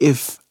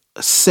if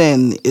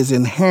sin is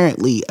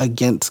inherently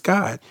against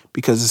God?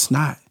 Because it's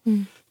not.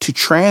 Mm-hmm. To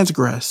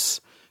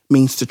transgress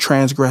means to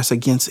transgress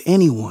against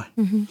anyone.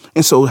 Mm-hmm.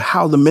 And so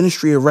how the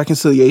ministry of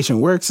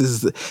reconciliation works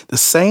is the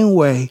same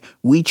way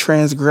we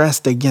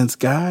transgressed against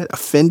God,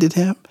 offended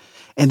him,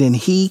 and then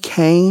he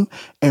came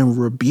and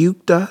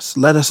rebuked us,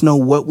 let us know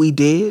what we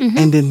did, mm-hmm.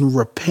 and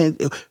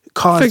then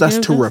caused us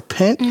to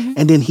repent, mm-hmm.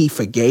 and then he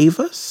forgave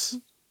us.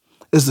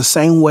 It's the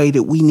same way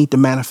that we need to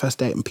manifest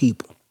that in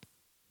people.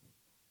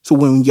 So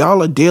when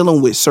y'all are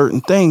dealing with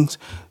certain things,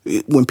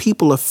 when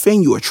people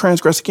offend you or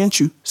transgress against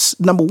you,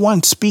 number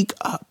one, speak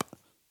up.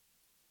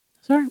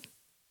 Sorry.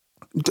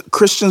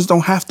 Christians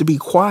don't have to be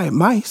quiet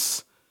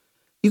mice.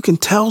 You can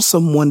tell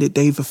someone that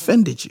they've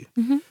offended you.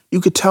 Mm-hmm.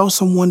 You could tell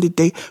someone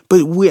that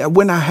but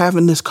we're not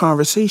having this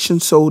conversation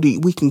so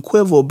that we can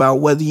quibble about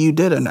whether you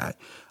did or not.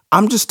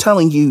 I'm just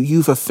telling you,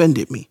 you've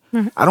offended me.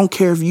 Mm-hmm. I don't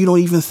care if you don't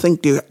even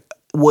think that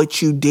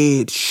what you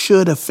did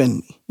should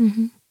offend me.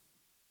 Mm-hmm.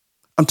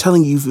 I'm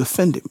telling you, you've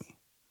offended me.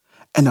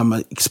 And I'm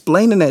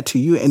explaining that to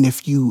you. And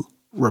if you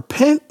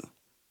repent,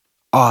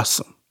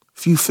 awesome.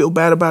 If you feel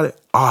bad about it,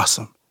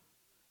 awesome.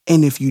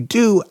 And if you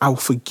do, I'll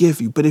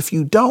forgive you. But if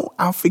you don't,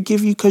 I'll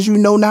forgive you because you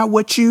know not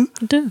what you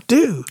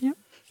do. Yep.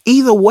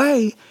 Either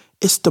way,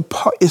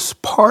 it's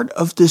part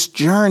of this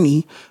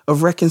journey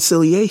of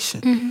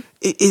reconciliation.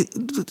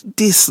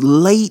 This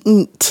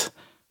latent,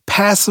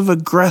 passive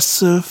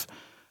aggressive,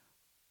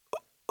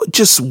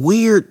 just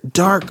weird,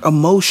 dark,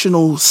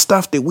 emotional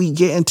stuff that we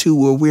get into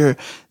where we're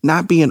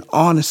not being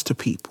honest to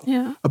people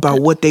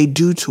about what they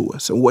do to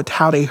us and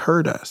how they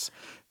hurt us.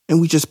 And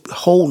we just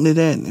holding it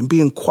in and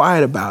being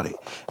quiet about it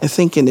and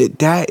thinking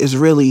that is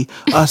really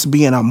us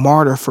being a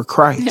martyr for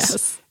Christ.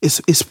 Yes.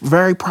 It's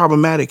very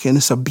problematic and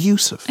it's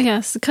abusive.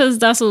 Yes, because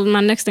that's what my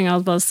next thing I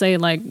was about to say.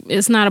 Like,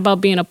 it's not about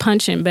being a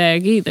punching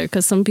bag either,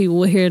 because some people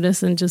will hear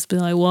this and just be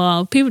like,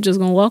 well, people just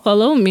going to walk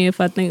all over me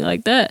if I think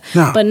like that.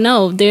 No. But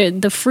no,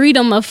 the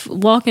freedom of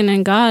walking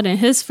in God and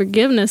his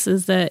forgiveness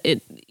is that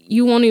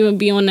you won't even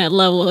be on that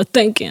level of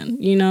thinking,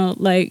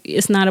 like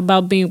it's not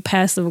about being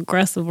passive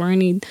aggressive or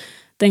anything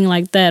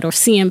like that, or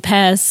seeing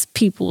past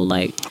people,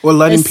 like, or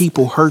letting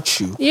people hurt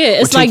you.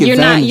 Yeah, it's like you're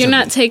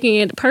not taking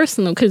it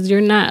personal, because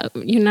you're not.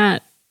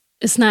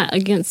 It's not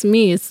against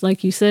me. It's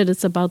like you said.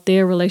 It's about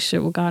their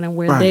relationship with God and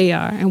where they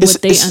are and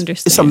what they understand.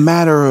 It's a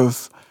matter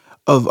of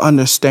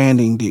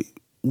understanding that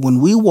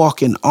when we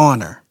walk in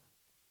honor,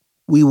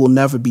 we will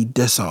never be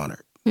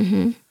dishonored.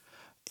 Mm-hmm.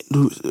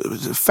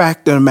 The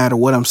fact of the matter,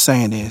 what I'm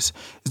saying is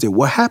that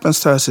what happens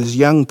to us as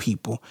young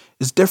people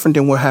is different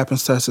than what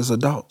happens to us as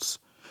adults.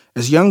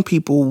 As young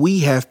people, we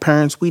have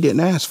parents we didn't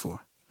ask for.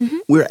 Mm-hmm.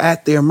 We're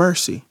at their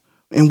mercy,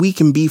 and we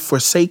can be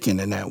forsaken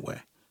in that way.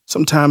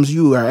 Sometimes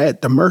you are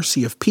at the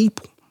mercy of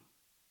people,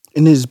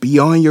 and it is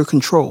beyond your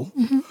control.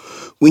 Mm-hmm.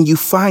 When you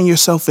find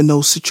yourself in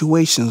those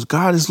situations,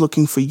 God is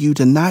looking for you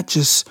to not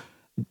just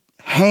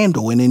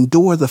handle and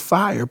endure the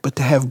fire, but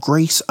to have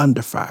grace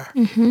under fire.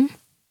 Mm-hmm.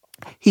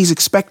 He's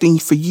expecting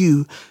for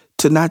you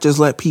to not just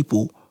let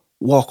people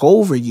walk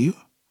over you,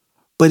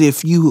 but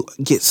if you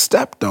get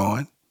stepped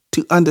on,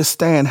 to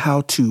understand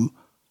how to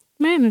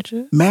manage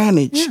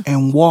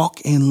and walk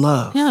in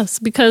love. Yes,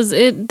 because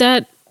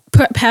that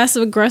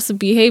passive aggressive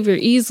behavior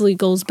easily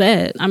goes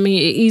bad. I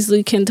mean, it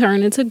easily can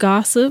turn into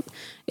gossip.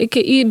 It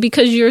could,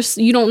 because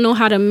you don't know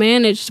how to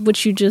manage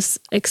what you just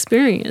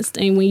experienced,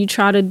 and when you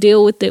try to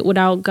deal with it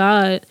without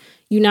God,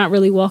 you're not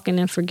really walking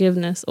in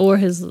forgiveness or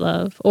his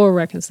love or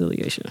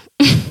reconciliation.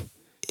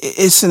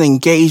 It's an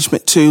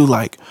engagement too.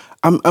 Like,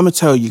 I'm gonna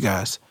tell you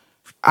guys,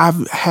 I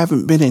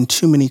haven't been in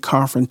too many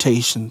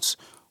confrontations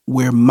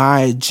where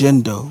my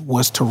agenda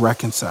was to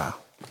reconcile.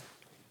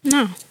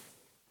 No.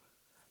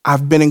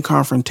 I've been in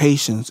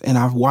confrontations and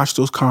I've watched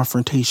those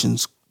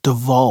confrontations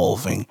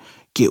devolve and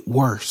get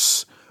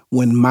worse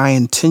when my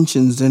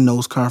intentions in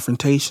those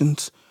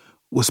confrontations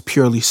was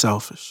purely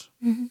selfish.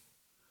 Mm-hmm.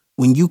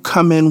 When you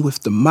come in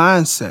with the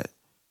mindset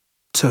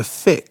to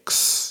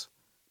fix,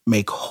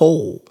 make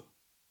whole,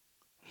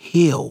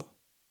 heal,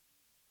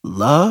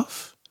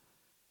 love,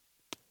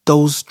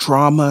 those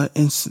drama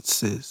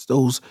instances,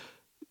 those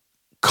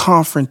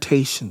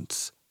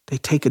confrontations, they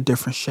take a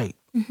different shape.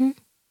 Mm-hmm.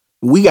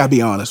 We got to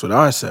be honest with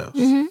ourselves.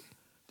 Mm-hmm.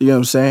 You know what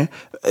I'm saying?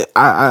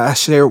 I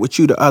shared with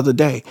you the other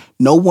day.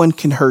 No one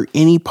can hurt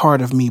any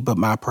part of me but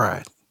my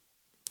pride.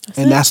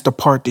 That's the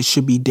part that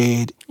should be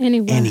dead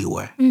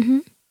anyway. Mm-hmm.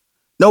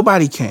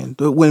 Nobody can.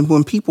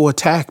 When people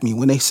attack me,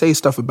 when they say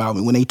stuff about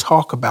me, when they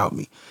talk about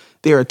me,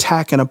 they're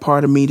attacking a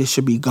part of me that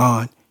should be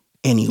gone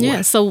anyway.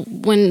 Yeah, so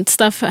when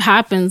stuff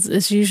happens,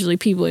 it's usually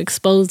people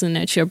exposing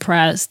that your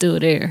pride's still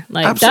there.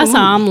 Like, Absolutely. That's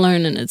how I'm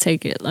learning to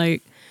take it.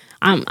 Like,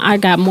 I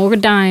got more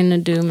dying to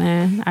do,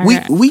 man. I'm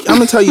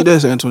gonna tell you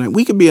this, Antoinette.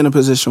 We could be in a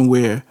position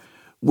where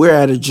we're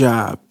at a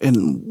job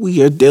and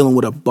we are dealing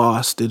with a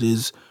boss that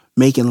is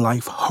making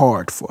life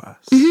hard for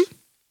us.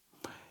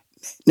 Mm-hmm.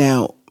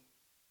 Now,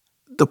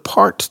 the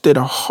parts that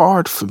are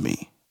hard for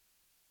me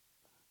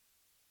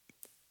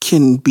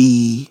can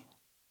be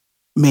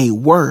made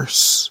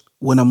worse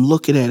when I'm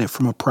looking at it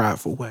from a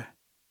prideful way.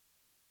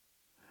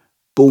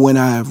 But when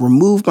I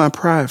remove my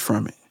pride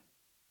from it,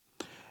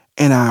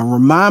 and I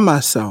remind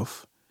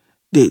myself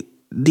that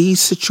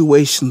these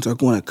situations are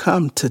going to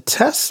come to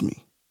test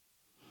me,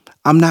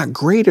 I'm not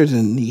greater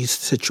than these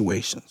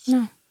situations.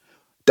 No.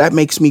 That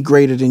makes me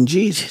greater than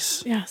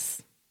Jesus.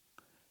 Yes.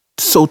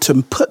 So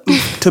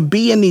to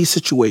be in these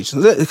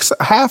situations, it's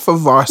half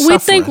of our suffering. We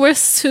think we're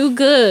too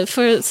good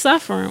for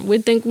suffering. We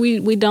think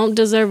we don't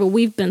deserve it.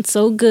 We've been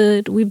so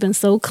good. We've been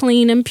so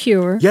clean and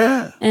pure.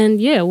 Yeah. And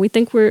we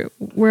think we're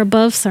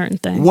above certain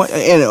things.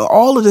 And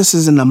all of this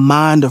is in the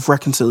mind of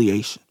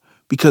reconciliation,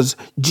 because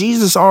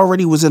Jesus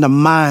already was in a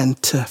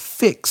mind to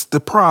fix the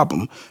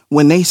problem.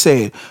 When they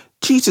said,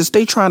 Jesus,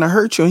 they trying to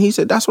hurt you. And he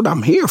said, that's what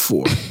I'm here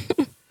for.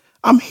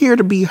 I'm here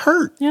to be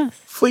hurt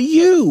for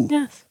you.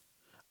 Yes.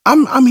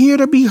 I'm here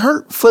to be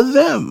hurt for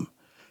them.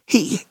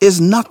 He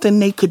is nothing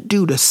they could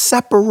do to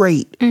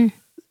separate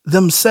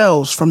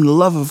themselves from the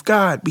love of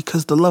God,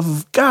 because the love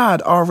of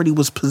God already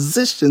was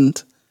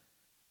positioned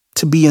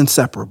to be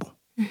inseparable.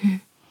 Mm-hmm.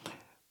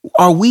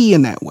 Are we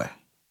in that way?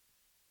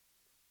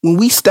 when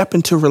we step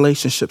into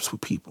relationships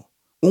with people,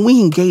 when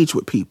we engage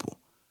with people,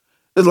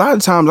 a lot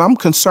of times I'm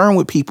concerned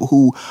with people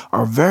who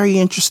are very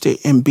interested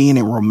in being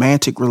in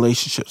romantic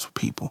relationships with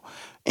people.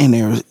 And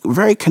they're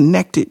very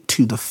connected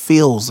to the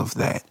feels of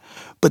that.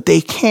 But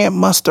they can't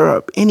muster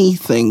up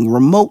anything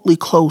remotely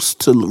close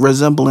to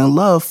resembling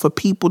love for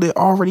people that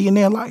are already in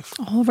their life.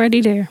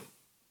 Already there.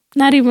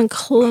 Not even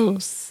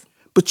close.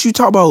 But you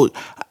talk about,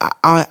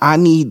 I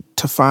need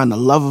to find the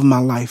love of my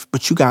life,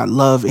 but you got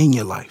love in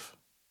your life.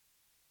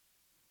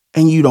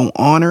 And you don't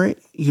honor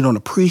it. You don't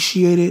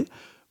appreciate it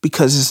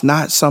because it's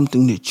not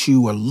something that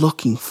you are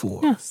looking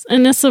for. Yes.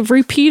 And it's a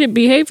repeated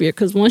behavior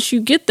because once you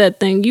get that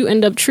thing, you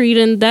end up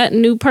treating that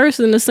new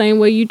person the same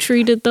way you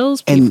treated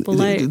those people.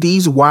 And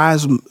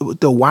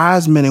the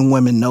wise men and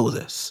women know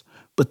this.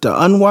 But the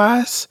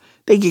unwise,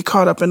 they get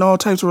caught up in all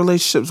types of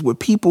relationships with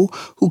people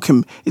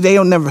they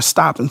don't never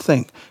stop and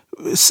think,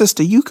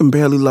 sister, you can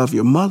barely love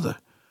your mother.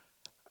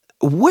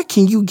 What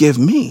can you give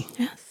me?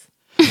 Yes.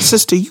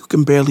 Sister, you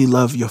can barely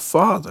love your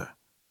father.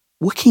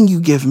 What can you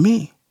give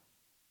me?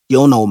 You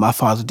don't know what my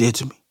father did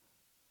to me.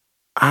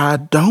 I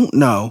don't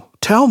know.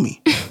 Tell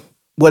me.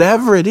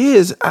 Whatever it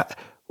is,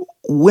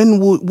 when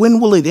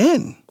will it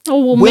end?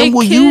 Oh, when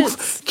will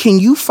kids. Can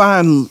you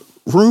find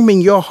room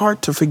in your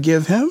heart to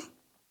forgive him?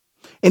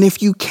 And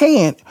if you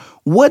can't,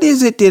 what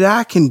is it that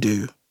I can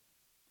do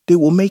that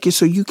will make it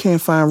so you can't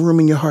find room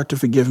in your heart to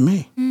forgive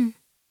me? Mm.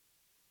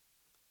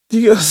 Do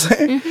you know what I'm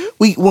saying? Mm-hmm.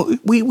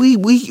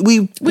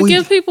 We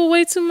give people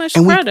way too much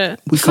credit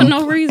for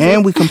no reason.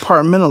 And we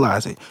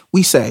compartmentalize it.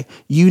 We say,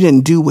 you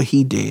didn't do what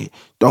he did.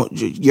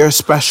 You're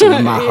special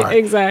in my heart.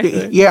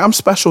 Exactly. Yeah, I'm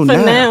special for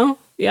now.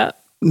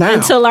 Yep. Now.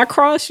 Until I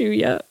cross you,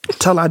 yep.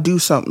 Until I do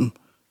something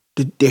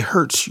that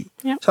hurts you.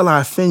 Yep. Until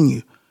I offend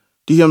you.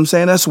 Do you know what I'm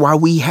saying? That's why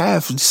we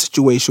have a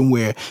situation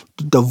where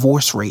the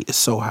divorce rate is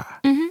so high.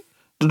 Mm-hmm.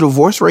 The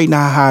divorce rate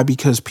not high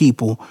because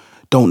people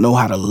don't know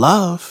how to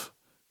love.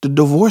 The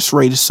divorce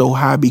rate is so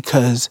high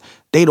because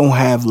they don't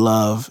have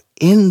love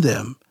in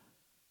them.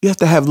 You have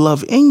to have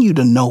love in you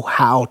to know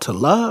how to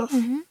love.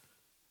 Mm-hmm.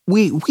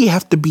 We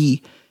have to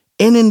be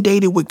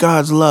inundated with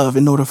God's love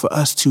in order for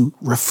us to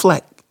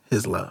reflect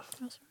his love.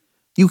 Right.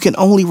 You can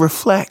only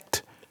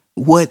reflect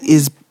what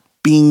is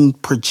being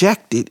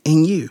projected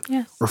in you.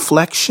 Yes.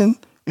 Reflection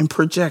and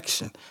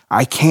projection.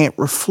 I can't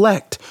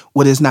reflect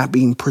what is not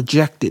being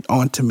projected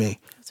onto me.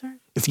 That's right.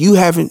 If you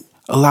haven't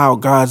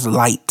allowed God's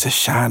light to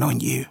shine on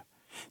you,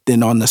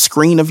 then on the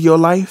screen of your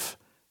life,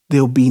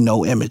 there'll be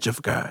no image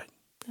of God.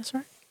 That's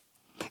right.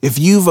 If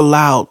you've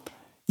allowed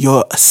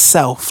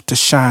yourself to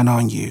shine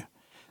on you,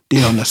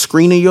 then on the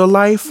screen of your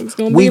life,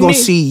 we're going to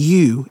see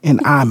you in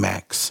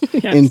IMAX,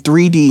 yes. in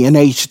 3D and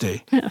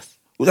HD. Yes.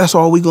 That's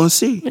all we're going to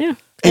see. Yeah.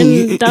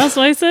 And that's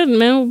why I said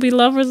men will be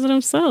lovers of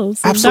themselves.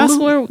 So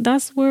absolutely.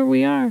 That's where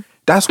we are.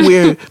 That's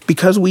where,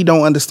 because we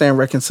don't understand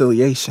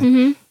reconciliation,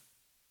 mm-hmm.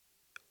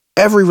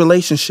 every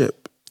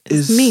relationship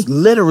is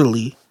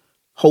literally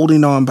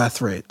holding on by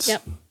threads.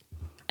 Yep.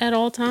 At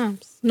all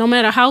times. No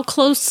matter how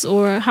close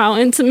or how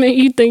intimate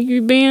you think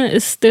you're being,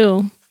 it's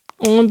still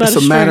on by the strings.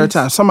 It's a matter of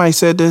time. Somebody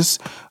said this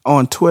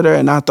on Twitter,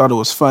 and I thought it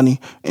was funny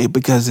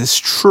because it's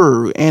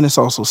true, and it's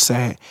also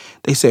sad.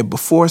 They said,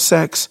 before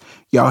sex,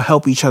 y'all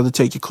help each other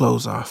take your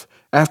clothes off.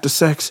 After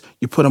sex,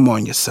 you put them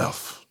on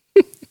yourself.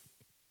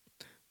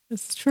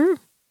 It's true.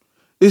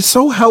 It's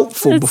so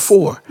helpful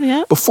before.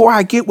 Yeah. Before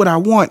I get what I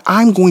want,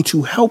 I'm going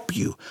to help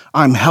you.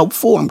 I'm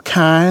helpful. I'm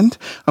kind.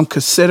 I'm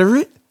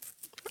considerate.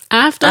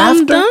 After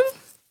I'm done,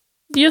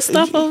 your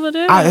stuff over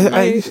there.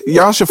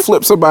 Y'all should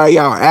flip somebody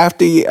out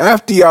after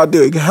y'all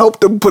do it. Help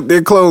them put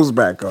their clothes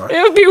back on.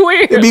 It would be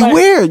weird. It'd be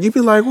weird. You'd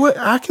be like, "What?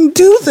 I can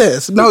do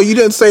this." No, you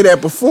didn't say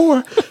that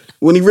before.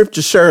 When he ripped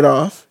your shirt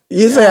off,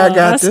 you say, "I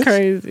got this." That's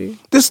crazy.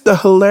 This is the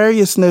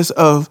hilariousness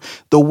of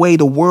the way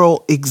the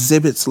world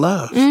exhibits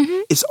love.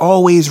 Mm-hmm. It's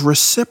always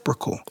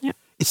reciprocal. Yep.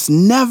 It's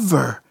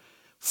never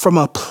from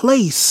a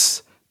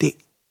place that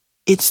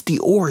it's the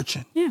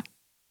origin. Yeah.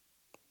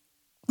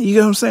 You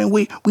know what I'm saying?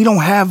 We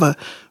don't have a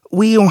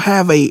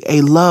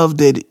love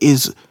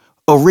that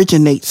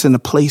originates in a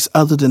place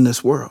other than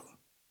this world.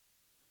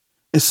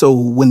 And so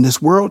when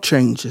this world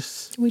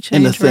changes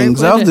and the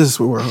things of this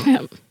world,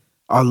 yep.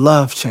 our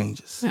love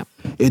changes. Yep.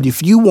 And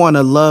if you want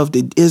a love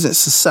that isn't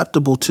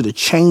susceptible to the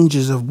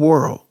changes of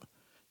world,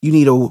 you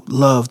need a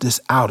love that's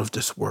out of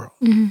this world.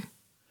 Mm-hmm.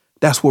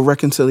 That's what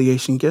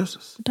reconciliation gives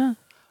us. It does.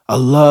 A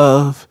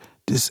love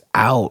that's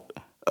out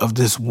of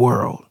this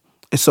world.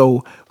 And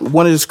so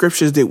one of the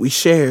scriptures that we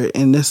shared,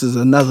 and this is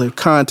another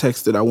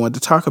context that I wanted to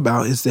talk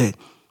about, is that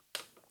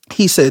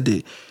he said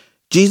that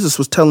Jesus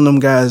was telling them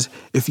guys,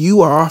 if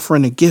you are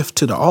offering a gift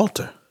to the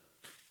altar,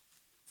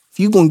 if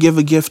you're going to give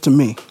a gift to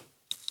me,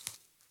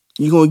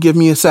 you're going to give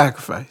me a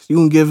sacrifice. You're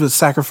going to give a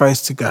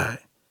sacrifice to God.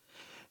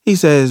 He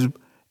says,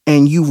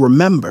 and you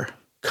remember,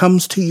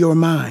 comes to your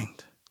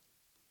mind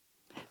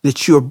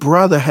that your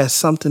brother has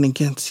something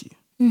against you.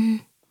 Mm-hmm.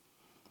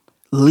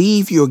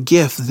 Leave your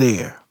gift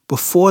there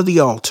before the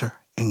altar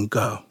and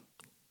go.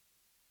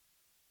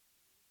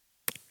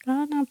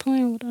 God not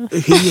playing with us.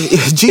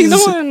 Jesus, He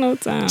don't have no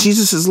time.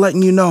 Jesus is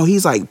letting you know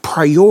he's like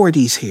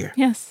priorities here.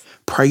 Yes.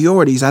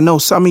 Priorities. I know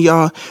some of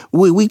y'all,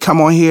 we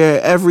come on here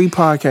every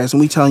podcast and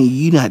we telling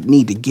you not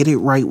need to get it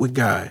right with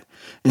God.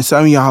 And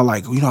some of y'all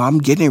like, I'm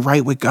getting it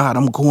right with God.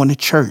 I'm going to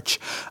church.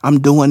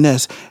 I'm doing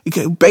this.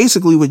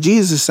 Basically what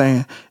Jesus is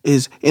saying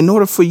is in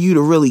order for you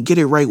to really get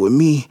it right with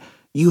me,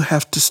 you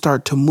have to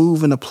start to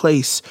move in a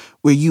place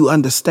where you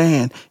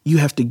understand you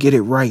have to get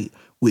it right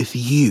with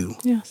you.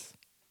 Yes.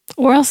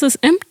 Or else it's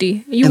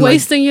empty. You're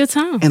wasting your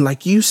time. And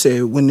like you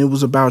said, when it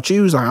was about you,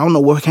 it was like, I don't know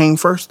what came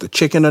first, the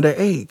chicken or the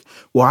egg.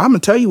 Well, I'm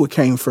going to tell you what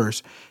came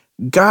first.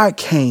 God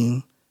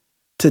came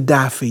to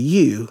die for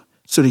you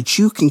so that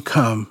you can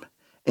come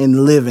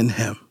and live in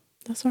him.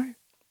 That's right.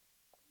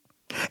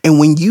 And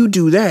when you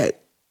do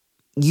that,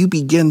 you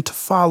begin to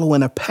follow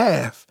in a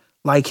path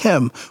like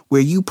him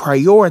where you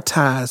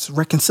prioritize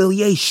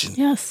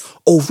reconciliation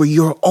over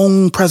your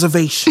own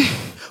preservation.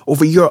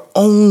 Over your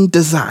own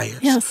desires,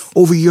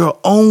 over your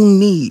own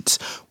needs.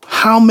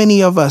 How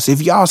many of us,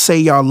 if y'all say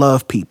y'all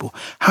love people,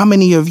 how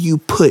many of you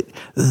put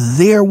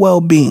their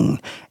well-being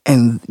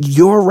and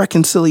your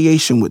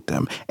reconciliation with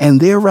them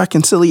and their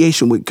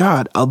reconciliation with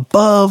God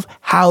above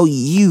how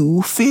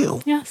you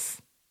feel?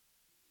 Yes.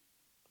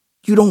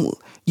 You don't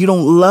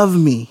love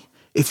me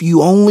if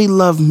you only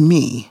love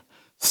me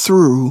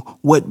through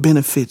what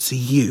benefits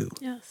you.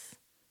 Yes.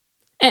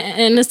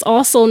 And it's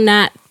also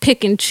not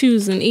pick and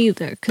choosing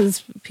either,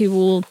 because people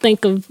will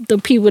think of the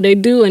people they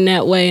do in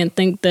that way and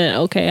think that,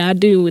 okay, I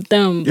do with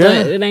them,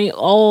 but it ain't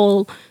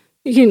all,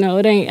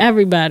 it ain't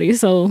everybody.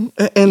 So,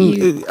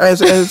 and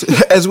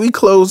as we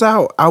close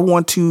out, I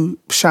want to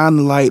shine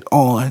the light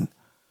on,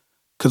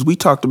 because we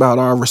talked about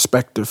our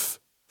respective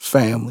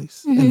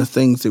families and the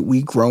things that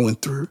we growing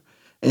through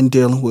and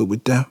dealing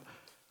with them.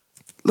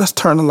 Let's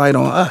turn the light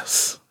on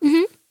us.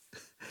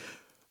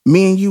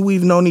 Me and you,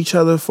 we've known each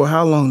other for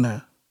how long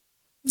now?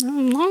 A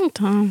long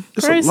time.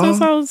 Since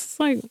I was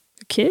like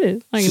a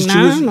kid, like since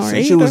 9 or 8.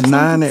 Since you was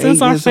 9 or 8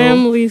 Since our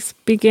families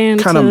began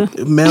kind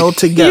of meld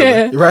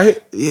together,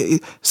 right?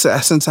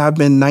 Since I've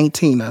been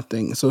 19, I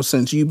think. So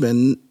since you've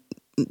been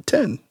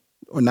 10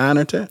 or 9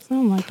 or 10.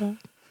 Something like that.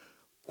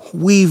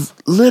 We've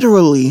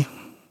literally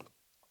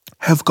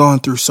have gone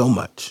through so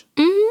much.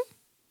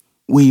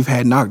 We've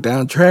had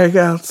knockdown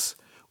drag-outs.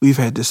 We've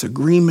had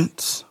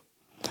disagreements.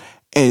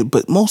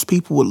 But most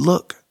people would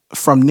look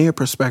from their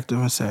perspective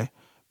and say,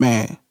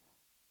 man,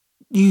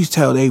 you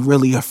tell they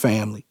really a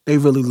family. They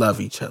really love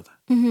each other.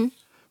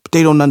 But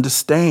they don't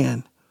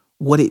understand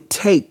what it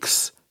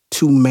takes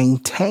to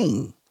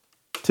maintain,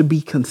 to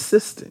be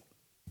consistent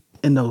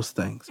in those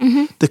things.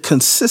 The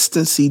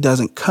consistency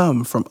doesn't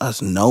come from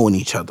us knowing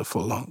each other for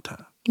a long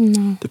time.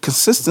 No. The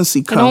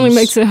consistency comes. It only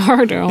makes it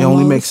harder. Almost. It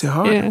only makes it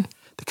harder. Yeah.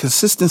 The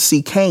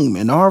consistency came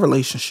in our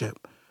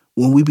relationship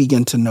when we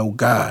begin to know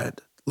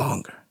God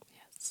longer.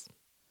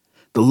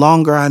 The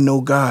longer I know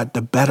God,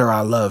 the better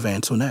I love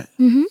Antoinette.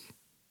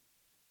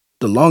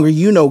 The longer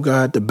you know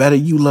God, the better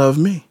you love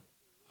me.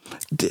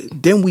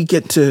 Then we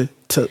get to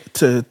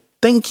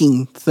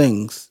thinking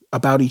things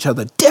about each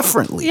other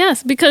differently.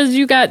 Yes, because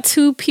you got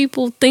two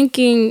people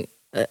thinking,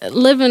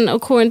 living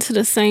according to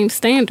the same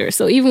standard.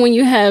 So even when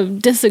you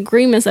have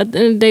disagreements at the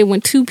end of the day,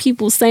 when two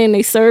people saying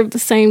they serve the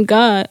same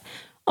God,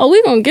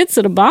 we're going to get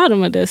to the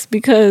bottom of this,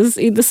 because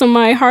either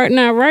somebody's heart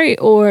not right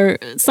or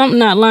something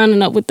not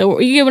lining up with you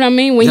get what I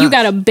mean? When you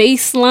got a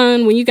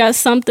baseline, when you got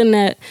something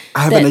that... I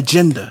have an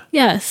agenda.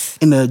 Yes.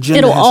 And the agenda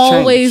it'll has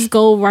always changed.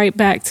 Go right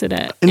back to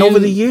that. And over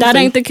the years... That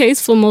ain't the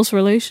case for most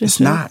relationships. It's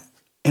not.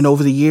 And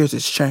over the years,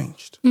 it's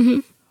changed.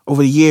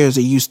 Over the years,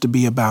 it used to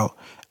be about,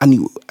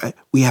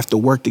 we have to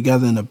work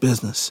together in a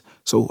business.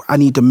 So I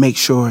need to make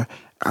sure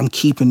I'm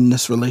keeping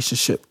this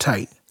relationship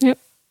tight. Yep.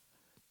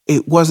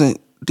 It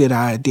wasn't that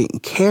I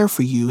didn't care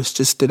for you. It's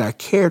just that I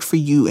cared for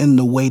you in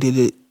the way that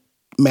it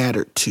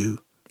mattered to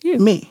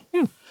me.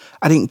 Yeah.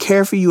 I didn't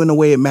care for you in the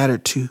way it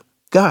mattered to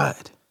God.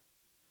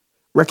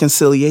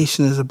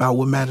 Reconciliation is about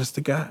what matters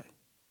to God.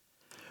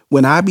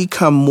 When I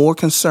become more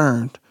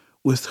concerned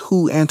with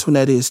who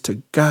Antoinette is to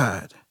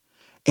God,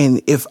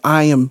 and if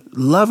I am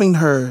loving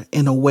her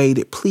in a way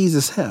that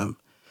pleases him,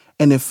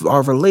 and if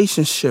our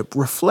relationship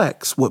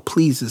reflects what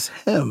pleases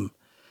him,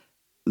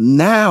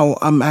 now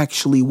I'm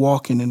actually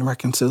walking in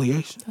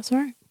reconciliation. That's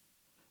right.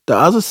 The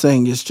other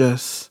thing is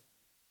just,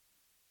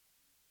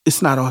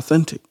 it's not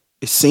authentic.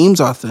 It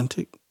seems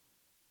authentic.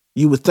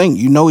 You would think,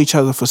 you know each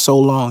other for so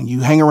long,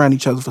 you hang around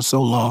each other for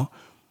so long,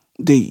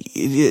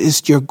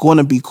 you're going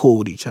to be cool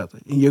with each other.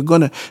 And you're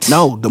going to,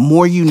 the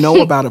more you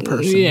know about a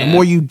person, the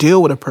more you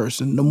deal with a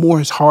person, the more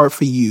it's hard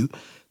for you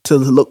to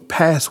look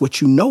past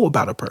what you know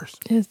about a person.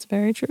 It's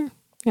very true.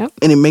 Yep.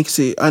 And it makes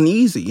it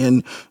uneasy.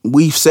 And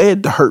we've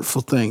said the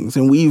hurtful things,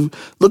 and we've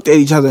looked at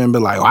each other and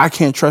been like, I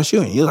can't trust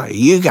you. And you're like,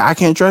 I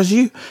can't trust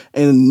you.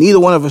 And neither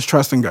one of us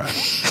trusting God.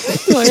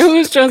 Like,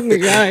 who's trusting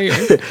God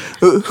here?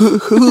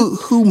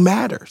 who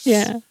matters?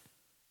 Yeah.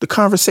 The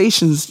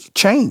conversations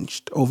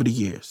changed over the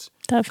years.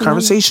 Definitely.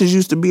 Conversations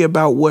used to be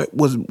about what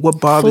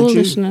bothered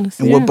you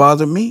and what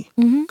bothered me.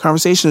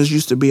 Conversations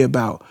used to be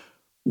about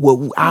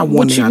what I wanted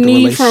what you out of the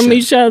need relationship. from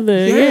each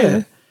other.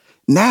 Yeah.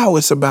 Now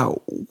it's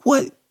about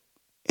what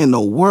in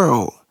the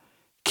world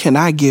can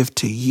I give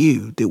to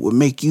you that would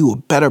make you a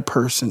better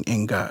person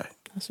in God?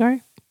 That's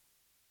right.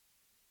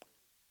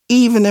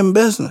 Even in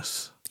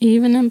business.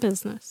 Even in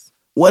business.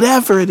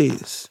 Whatever it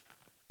is.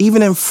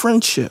 Even in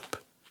friendship.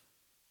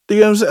 Do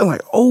you know what I'm saying?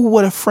 Like, oh,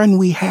 what a friend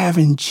we have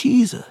in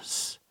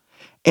Jesus.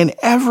 And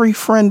every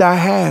friend I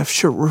have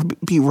should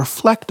be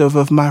reflective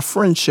of my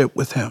friendship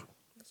with him.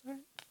 That's right.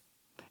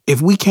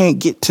 If we can't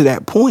get to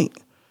that point,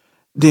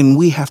 then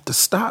we have to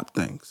stop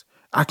things.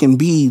 I can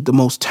be the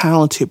most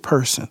talented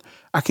person.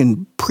 I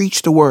can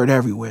preach the word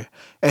everywhere.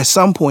 At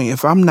some point,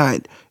 if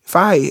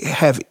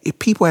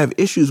people have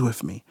issues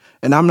with me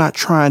and I'm not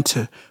trying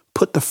to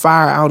put the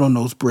fire out on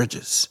those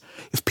bridges,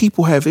 if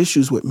people have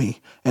issues with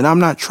me and I'm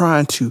not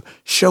trying to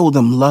show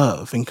them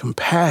love and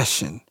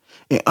compassion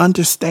and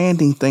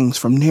understanding things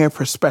from their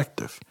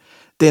perspective,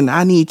 then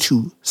I need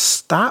to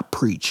stop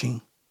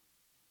preaching,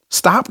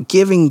 stop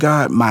giving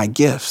God my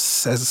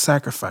gifts as a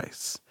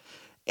sacrifice,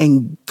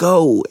 and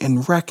go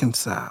and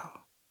reconcile,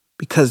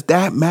 because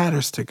that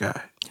matters to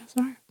God. That's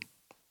right.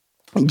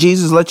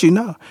 Jesus let you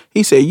know.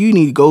 He said, you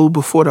need to go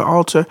before the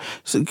altar,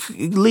 so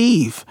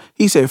leave.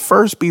 He said,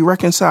 first be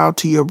reconciled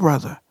to your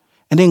brother,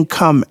 and then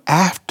come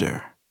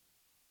after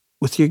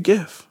with your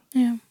gift.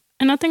 Yeah.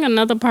 And I think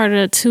another part of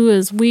that too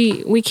is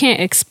we can't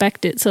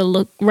expect it to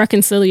look,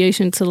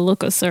 reconciliation to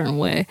look a certain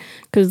way,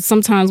 because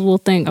sometimes we'll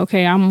think,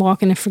 okay, I'm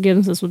walking in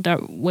forgiveness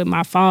with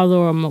my father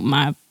or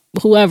my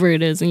whoever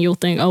it is, and you'll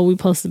think, oh, we're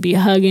supposed to be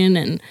hugging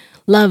and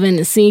loving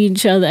and seeing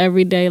each other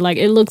every day. Like,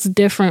 it looks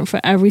different for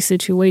every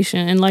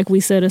situation, and like we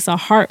said, it's a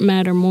heart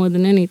matter more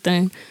than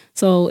anything.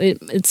 So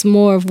it's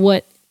more of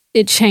what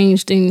it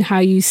changed in how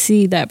you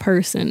see that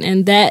person,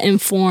 and that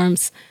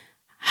informs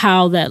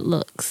how that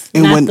looks,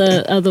 and not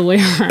the other way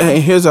around.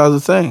 And here's the other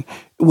thing.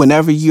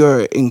 Whenever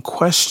you're in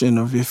question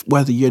of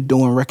whether you're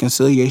doing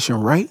reconciliation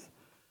right,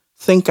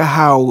 think of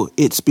how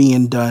it's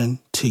being done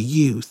to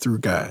you through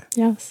God.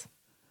 Yes.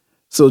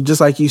 So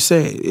just like you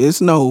said,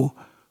 it's no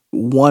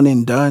one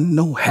and done,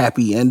 no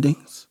happy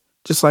endings.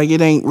 Just like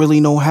it ain't really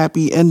no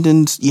happy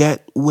endings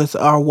yet with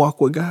our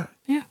walk with God.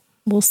 Yeah.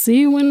 We'll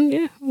see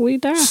when we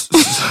die.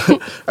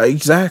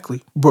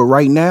 Exactly. But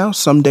right now,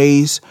 some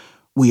days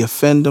we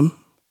offend them.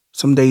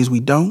 Some days we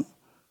don't,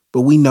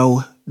 but we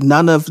know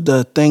none of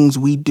the things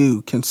we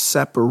do can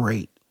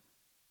separate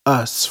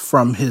us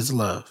from his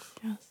love.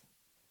 Yes.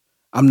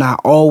 I'm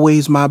not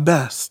always my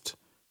best,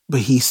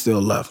 but he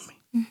still loves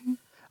me. Mm-hmm.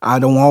 I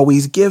don't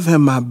always give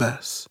him my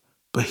best,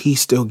 but he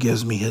still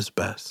gives me his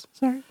best.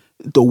 Sorry.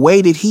 The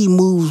way that he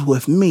moves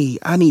with me,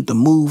 I need to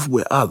move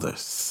with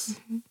others.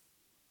 Mm-hmm.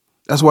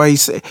 That's why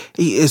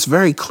it's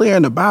very clear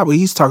in the Bible.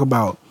 He's talking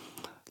about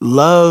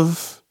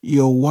love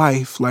your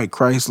wife like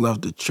Christ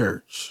loved the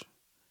church.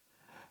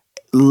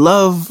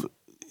 Love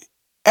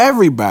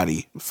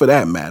everybody, for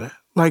that matter,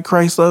 like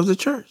Christ loves the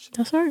church.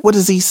 That's right. What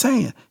is he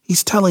saying?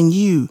 He's telling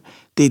you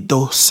that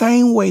the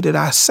same way that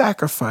I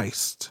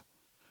sacrificed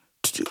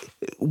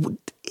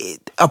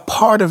a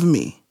part of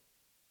me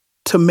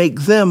to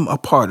make them a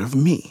part of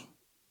me,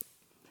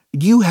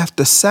 you have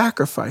to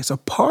sacrifice a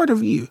part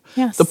of you.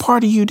 Yes. The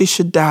part of you that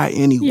should die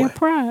anyway. Your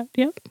pride,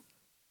 yep.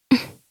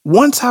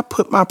 Once I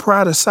put my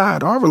pride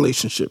aside, our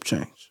relationship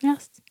changed.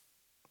 Yes.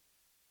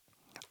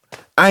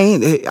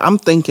 I'm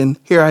thinking,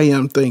 here I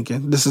am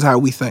thinking, this is how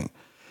we think.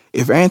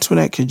 If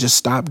Antoinette could just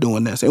stop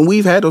doing this. And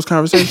we've had those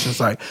conversations.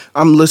 Like,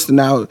 I'm listening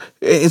out.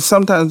 And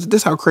sometimes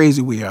this is how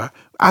crazy we are.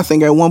 I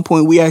think at one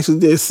point we actually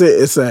did sit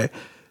and say,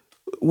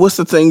 what's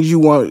the things you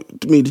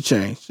want me to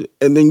change?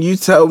 And then you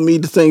tell me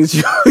the things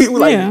you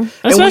like. Yeah,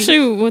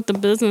 especially with the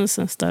business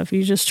and stuff.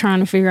 You're just trying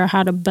to figure out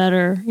how to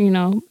better,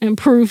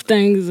 improve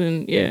things.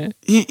 And yeah.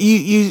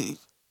 You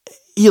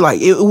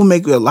like, it will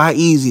make it a lot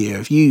easier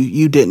if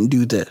you didn't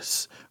do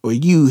this. Or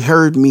you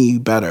heard me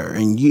better.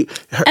 And you...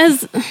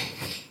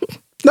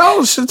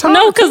 No,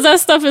 because that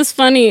stuff is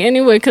funny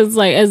anyway, because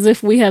like as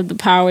if we have the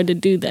power to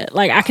do that.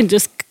 Like I can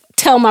just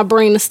tell my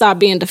brain to stop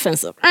being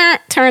defensive.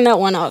 Turn that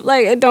one off.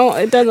 Like it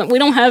doesn't. We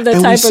don't have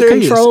that type of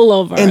control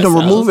over and ourselves.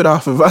 To remove it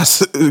off of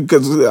us,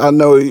 because I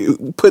know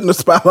putting the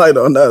spotlight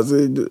on us,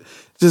 it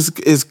just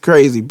is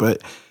crazy.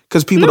 But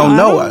because people don't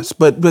know us,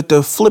 but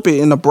to flip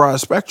it in a broad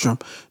spectrum,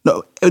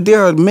 no,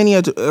 there are many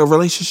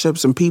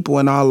relationships and people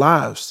in our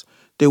lives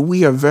that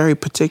we are very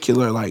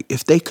particular. Like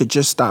if they could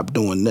just stop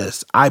doing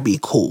this, I'd be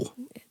cool.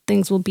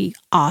 Things will be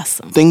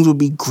awesome. Things will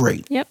be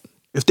great. Yep.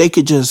 If they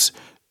could just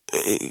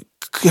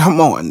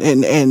come on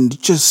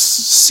and just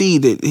see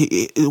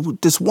that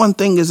this one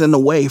thing is in the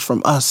way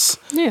from us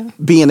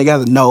being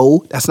together.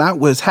 No, that's not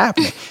what's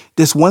happening.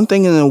 This one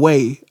thing is in the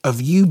way of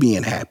you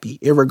being happy,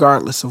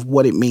 irregardless of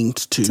what it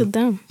means to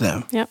them.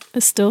 Yep.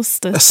 It's still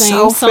the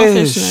same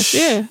selfishness.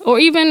 Yeah. Or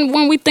even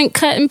when we think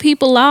cutting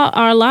people out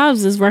our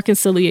lives is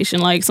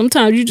reconciliation. Like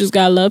sometimes you just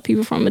gotta love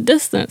people from a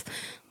distance.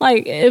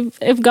 Like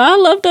if God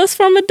loved us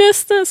from a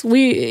distance,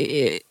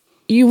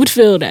 you would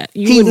feel that.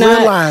 He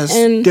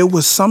realized there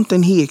was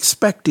something he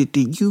expected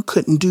that you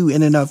couldn't do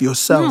in and of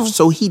yourself. No.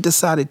 So he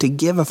decided to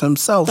give of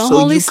himself the so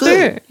Holy you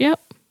Spirit. could. Yep.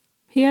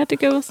 He had to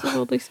give us the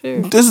Holy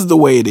Spirit. This is the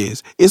way it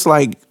is. It's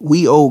like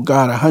we owe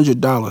God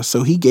 $100,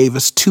 so he gave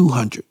us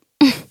 $200.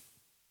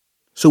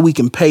 So we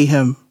can pay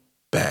him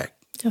back.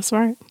 That's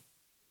right.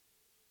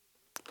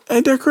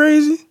 Ain't that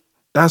crazy?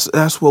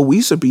 That's what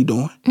we should be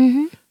doing.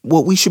 Mm-hmm.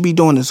 What we should be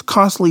doing is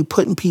constantly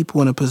putting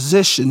people in a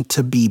position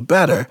to be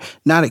better,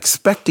 not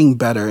expecting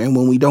better, and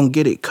when we don't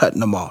get it,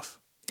 cutting them off.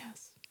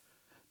 Yes.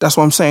 That's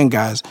what I'm saying,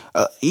 guys.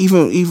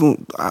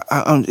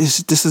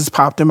 This has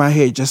popped in my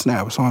head just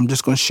now, so I'm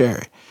just going to share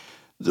it.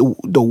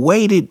 The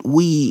way that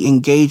we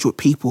engage with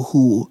people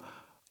who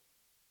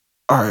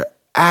are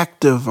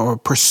active or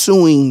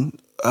pursuing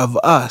of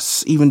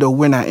us, even though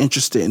we're not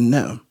interested in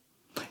them,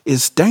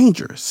 is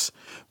dangerous,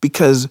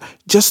 because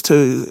just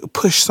to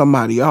push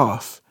somebody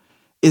off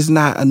is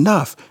not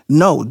enough.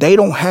 No, they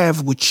don't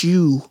have what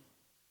you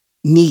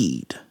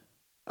need.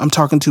 I'm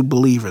talking to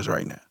believers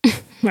right now.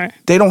 Right.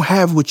 They don't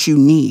have what you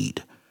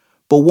need,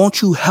 but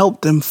won't you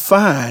help them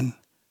find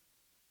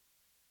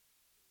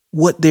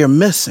what they're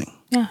missing?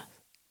 Yeah.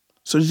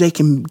 So that they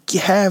can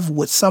have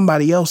what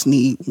somebody else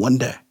need one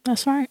day.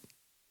 That's right.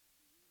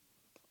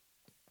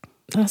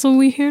 That's what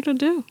we're here to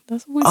do.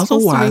 That's what we're supposed to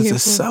be here for. Otherwise,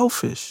 it's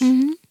selfish.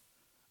 Mm-hmm.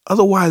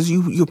 Otherwise,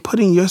 you're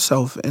putting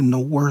yourself in the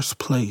worst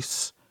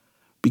place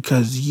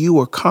because you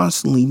are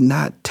constantly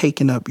not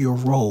taking up your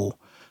role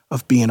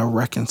of being a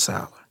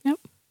reconciler. Yep.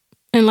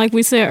 And like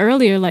we said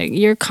earlier, like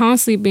you're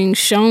constantly being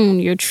shown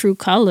your true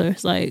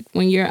colors. Like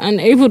when you're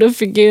unable to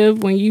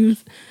forgive, when you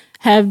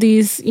have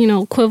these,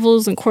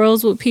 quibbles and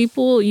quarrels with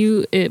people,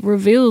 it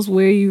reveals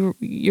where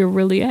you're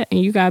really at,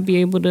 and you gotta be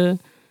able to,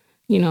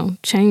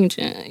 change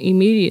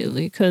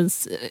immediately,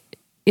 because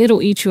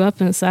it'll eat you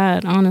up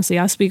inside. Honestly,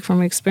 I speak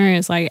from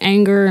experience. Like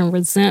anger and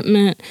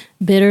resentment,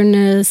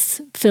 bitterness,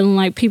 feeling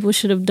like people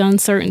should have done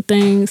certain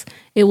things,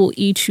 it will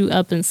eat you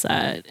up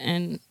inside,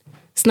 and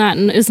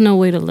it's no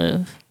way to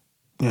live.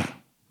 Yeah.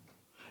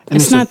 And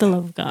it's not the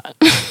love of God.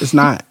 It's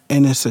not.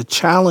 And it's a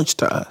challenge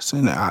to us.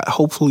 And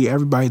hopefully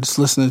everybody that's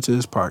listening to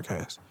this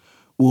podcast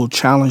will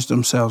challenge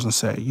themselves and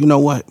say, you know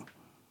what?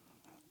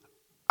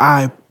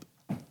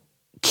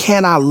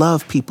 Can I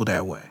love people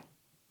that way?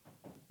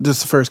 This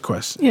is the first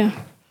question. Yeah.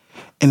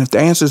 And if the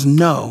answer is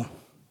no,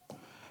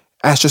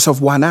 ask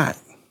yourself, why not?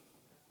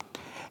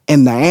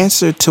 And the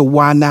answer to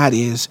why not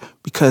is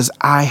because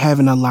I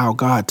haven't allowed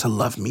God to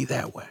love me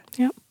that way.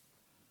 Yep.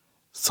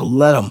 So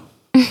let him.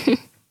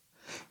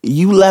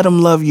 You let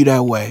him love you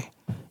that way,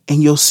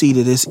 and you'll see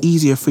that it's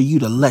easier for you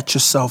to let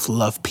yourself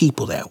love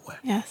people that way.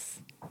 Yes.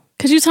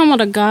 Because you're talking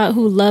about a God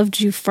who loved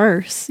you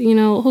first,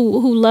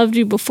 who loved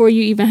you before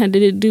you even had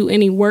to do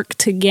any work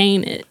to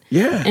gain it.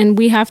 Yeah. And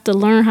we have to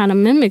learn how to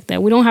mimic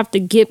that. We don't have to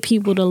get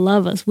people to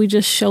love us. We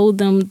just show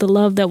them the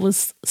love that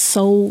was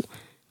so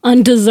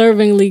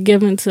undeservingly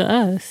given to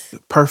us. The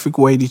perfect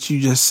way that you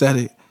just said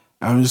it.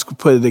 I'm just going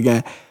to put it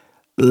again.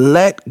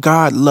 Let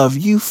God love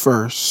you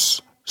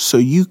first so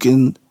you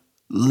can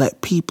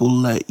let people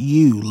let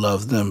you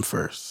love them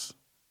first.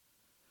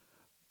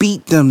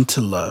 Beat them to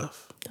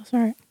love. That's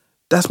right.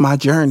 That's my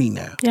journey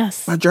now.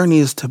 Yes. My journey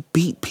is to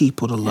beat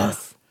people to love.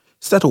 Yes.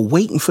 Instead of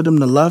waiting for them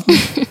to love me,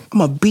 I'm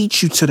going to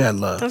beat you to that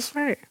love. That's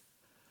right.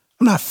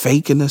 I'm not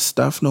faking this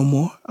stuff no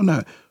more. I'm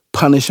not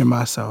punishing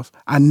myself.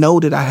 I know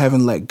that I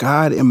haven't let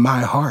God in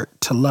my heart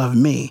to love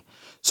me.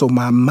 So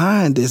my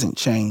mind isn't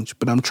changed,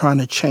 but I'm trying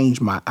to change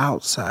my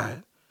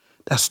outside.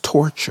 That's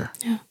torture.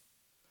 Yeah.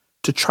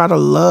 To try to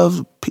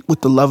love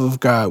with the love of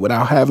God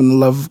without having the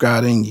love of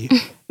God in you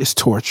is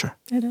torture.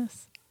 It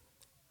is.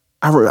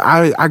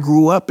 I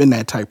grew up in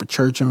that type of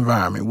church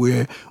environment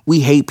where we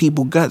hate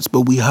people guts,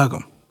 but we hug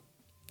them.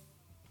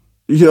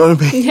 You know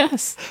what I mean?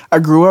 Yes. I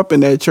grew up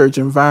in that church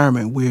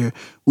environment where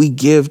we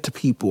give to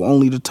people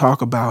only to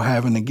talk about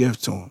having to give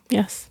to them.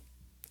 Yes.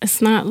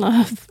 It's not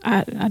love.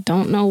 I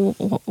don't know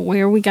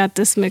where we got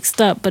this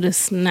mixed up, but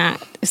it's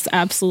not. It's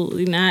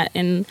absolutely not.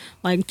 And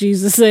like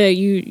Jesus said,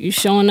 you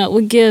showing up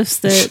with gifts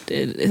that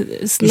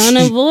it's none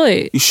and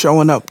void. You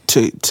showing up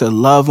to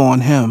love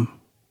on him,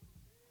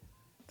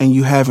 and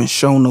you haven't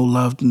shown no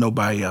love to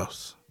nobody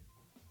else.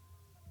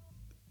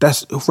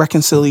 That's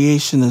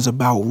reconciliation is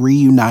about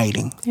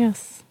reuniting.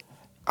 Yes.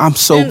 I'm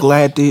so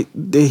glad that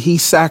he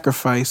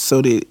sacrificed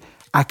so that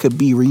I could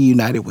be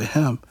reunited with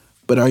him.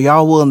 But are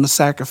y'all willing to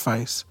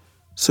sacrifice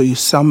so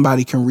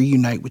somebody can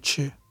reunite with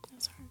you?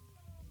 That's right.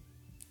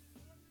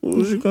 What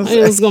was you going to say?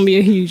 It was going to be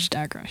a huge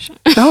digression.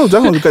 No,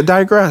 don't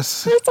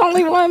digress. It's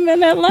only 1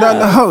 minute left.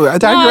 No, I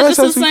digress.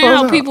 No, just saying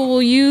how people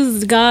will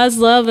use God's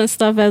love and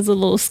stuff as a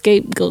little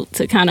scapegoat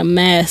to kind of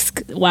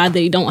mask why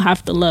they don't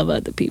have to love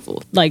other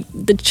people. Like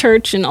the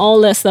church and all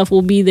that stuff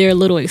will be their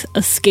little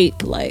escape,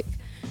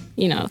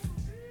 Yeah.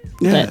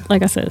 But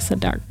like I said, it's a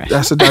digression.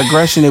 That's a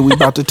digression that we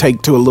about to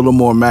take to a little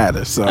more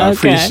matter. So I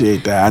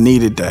appreciate that. I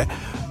needed that.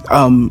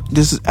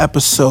 This is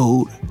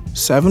episode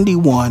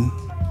 71.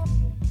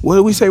 What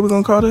did we say we're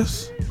going to call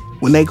this?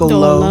 When they go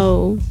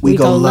low, we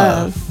go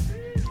love.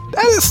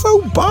 That is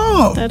so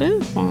bomb. That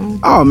is bomb.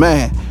 Oh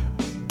man,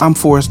 I'm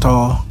Forrest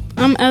Hall.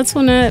 I'm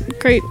Antoinette.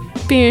 Great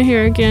being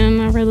here again.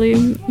 I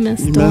really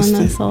miss doing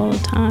this all the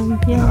time.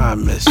 Yeah, I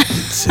missed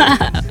you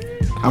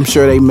too. I'm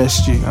sure they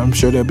missed you. I'm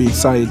sure they'll be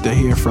excited to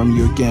hear from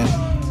you again.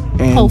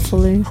 And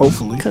hopefully,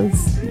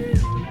 because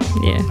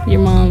your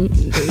mom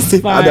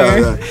is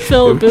fired.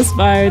 Philip is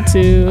fired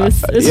too.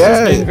 It's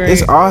just been great.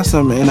 It's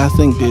awesome, and I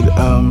think that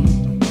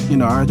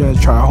I gotta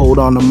try to hold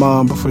on to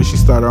mom before she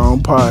start her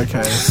own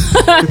podcast.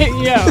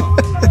 Yo,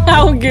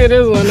 how good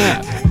is one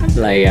up?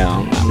 Like, yo,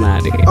 I'm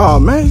out of here. Oh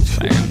man,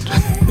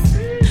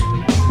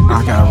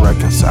 I gotta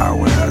reconcile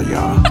with her,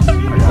 y'all.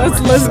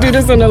 Let's do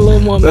this in a little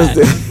more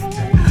minute.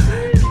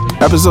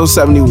 Episode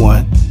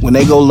 71. When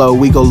they go low,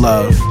 we go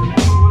love.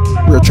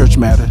 Real Church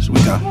Matters. We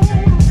go.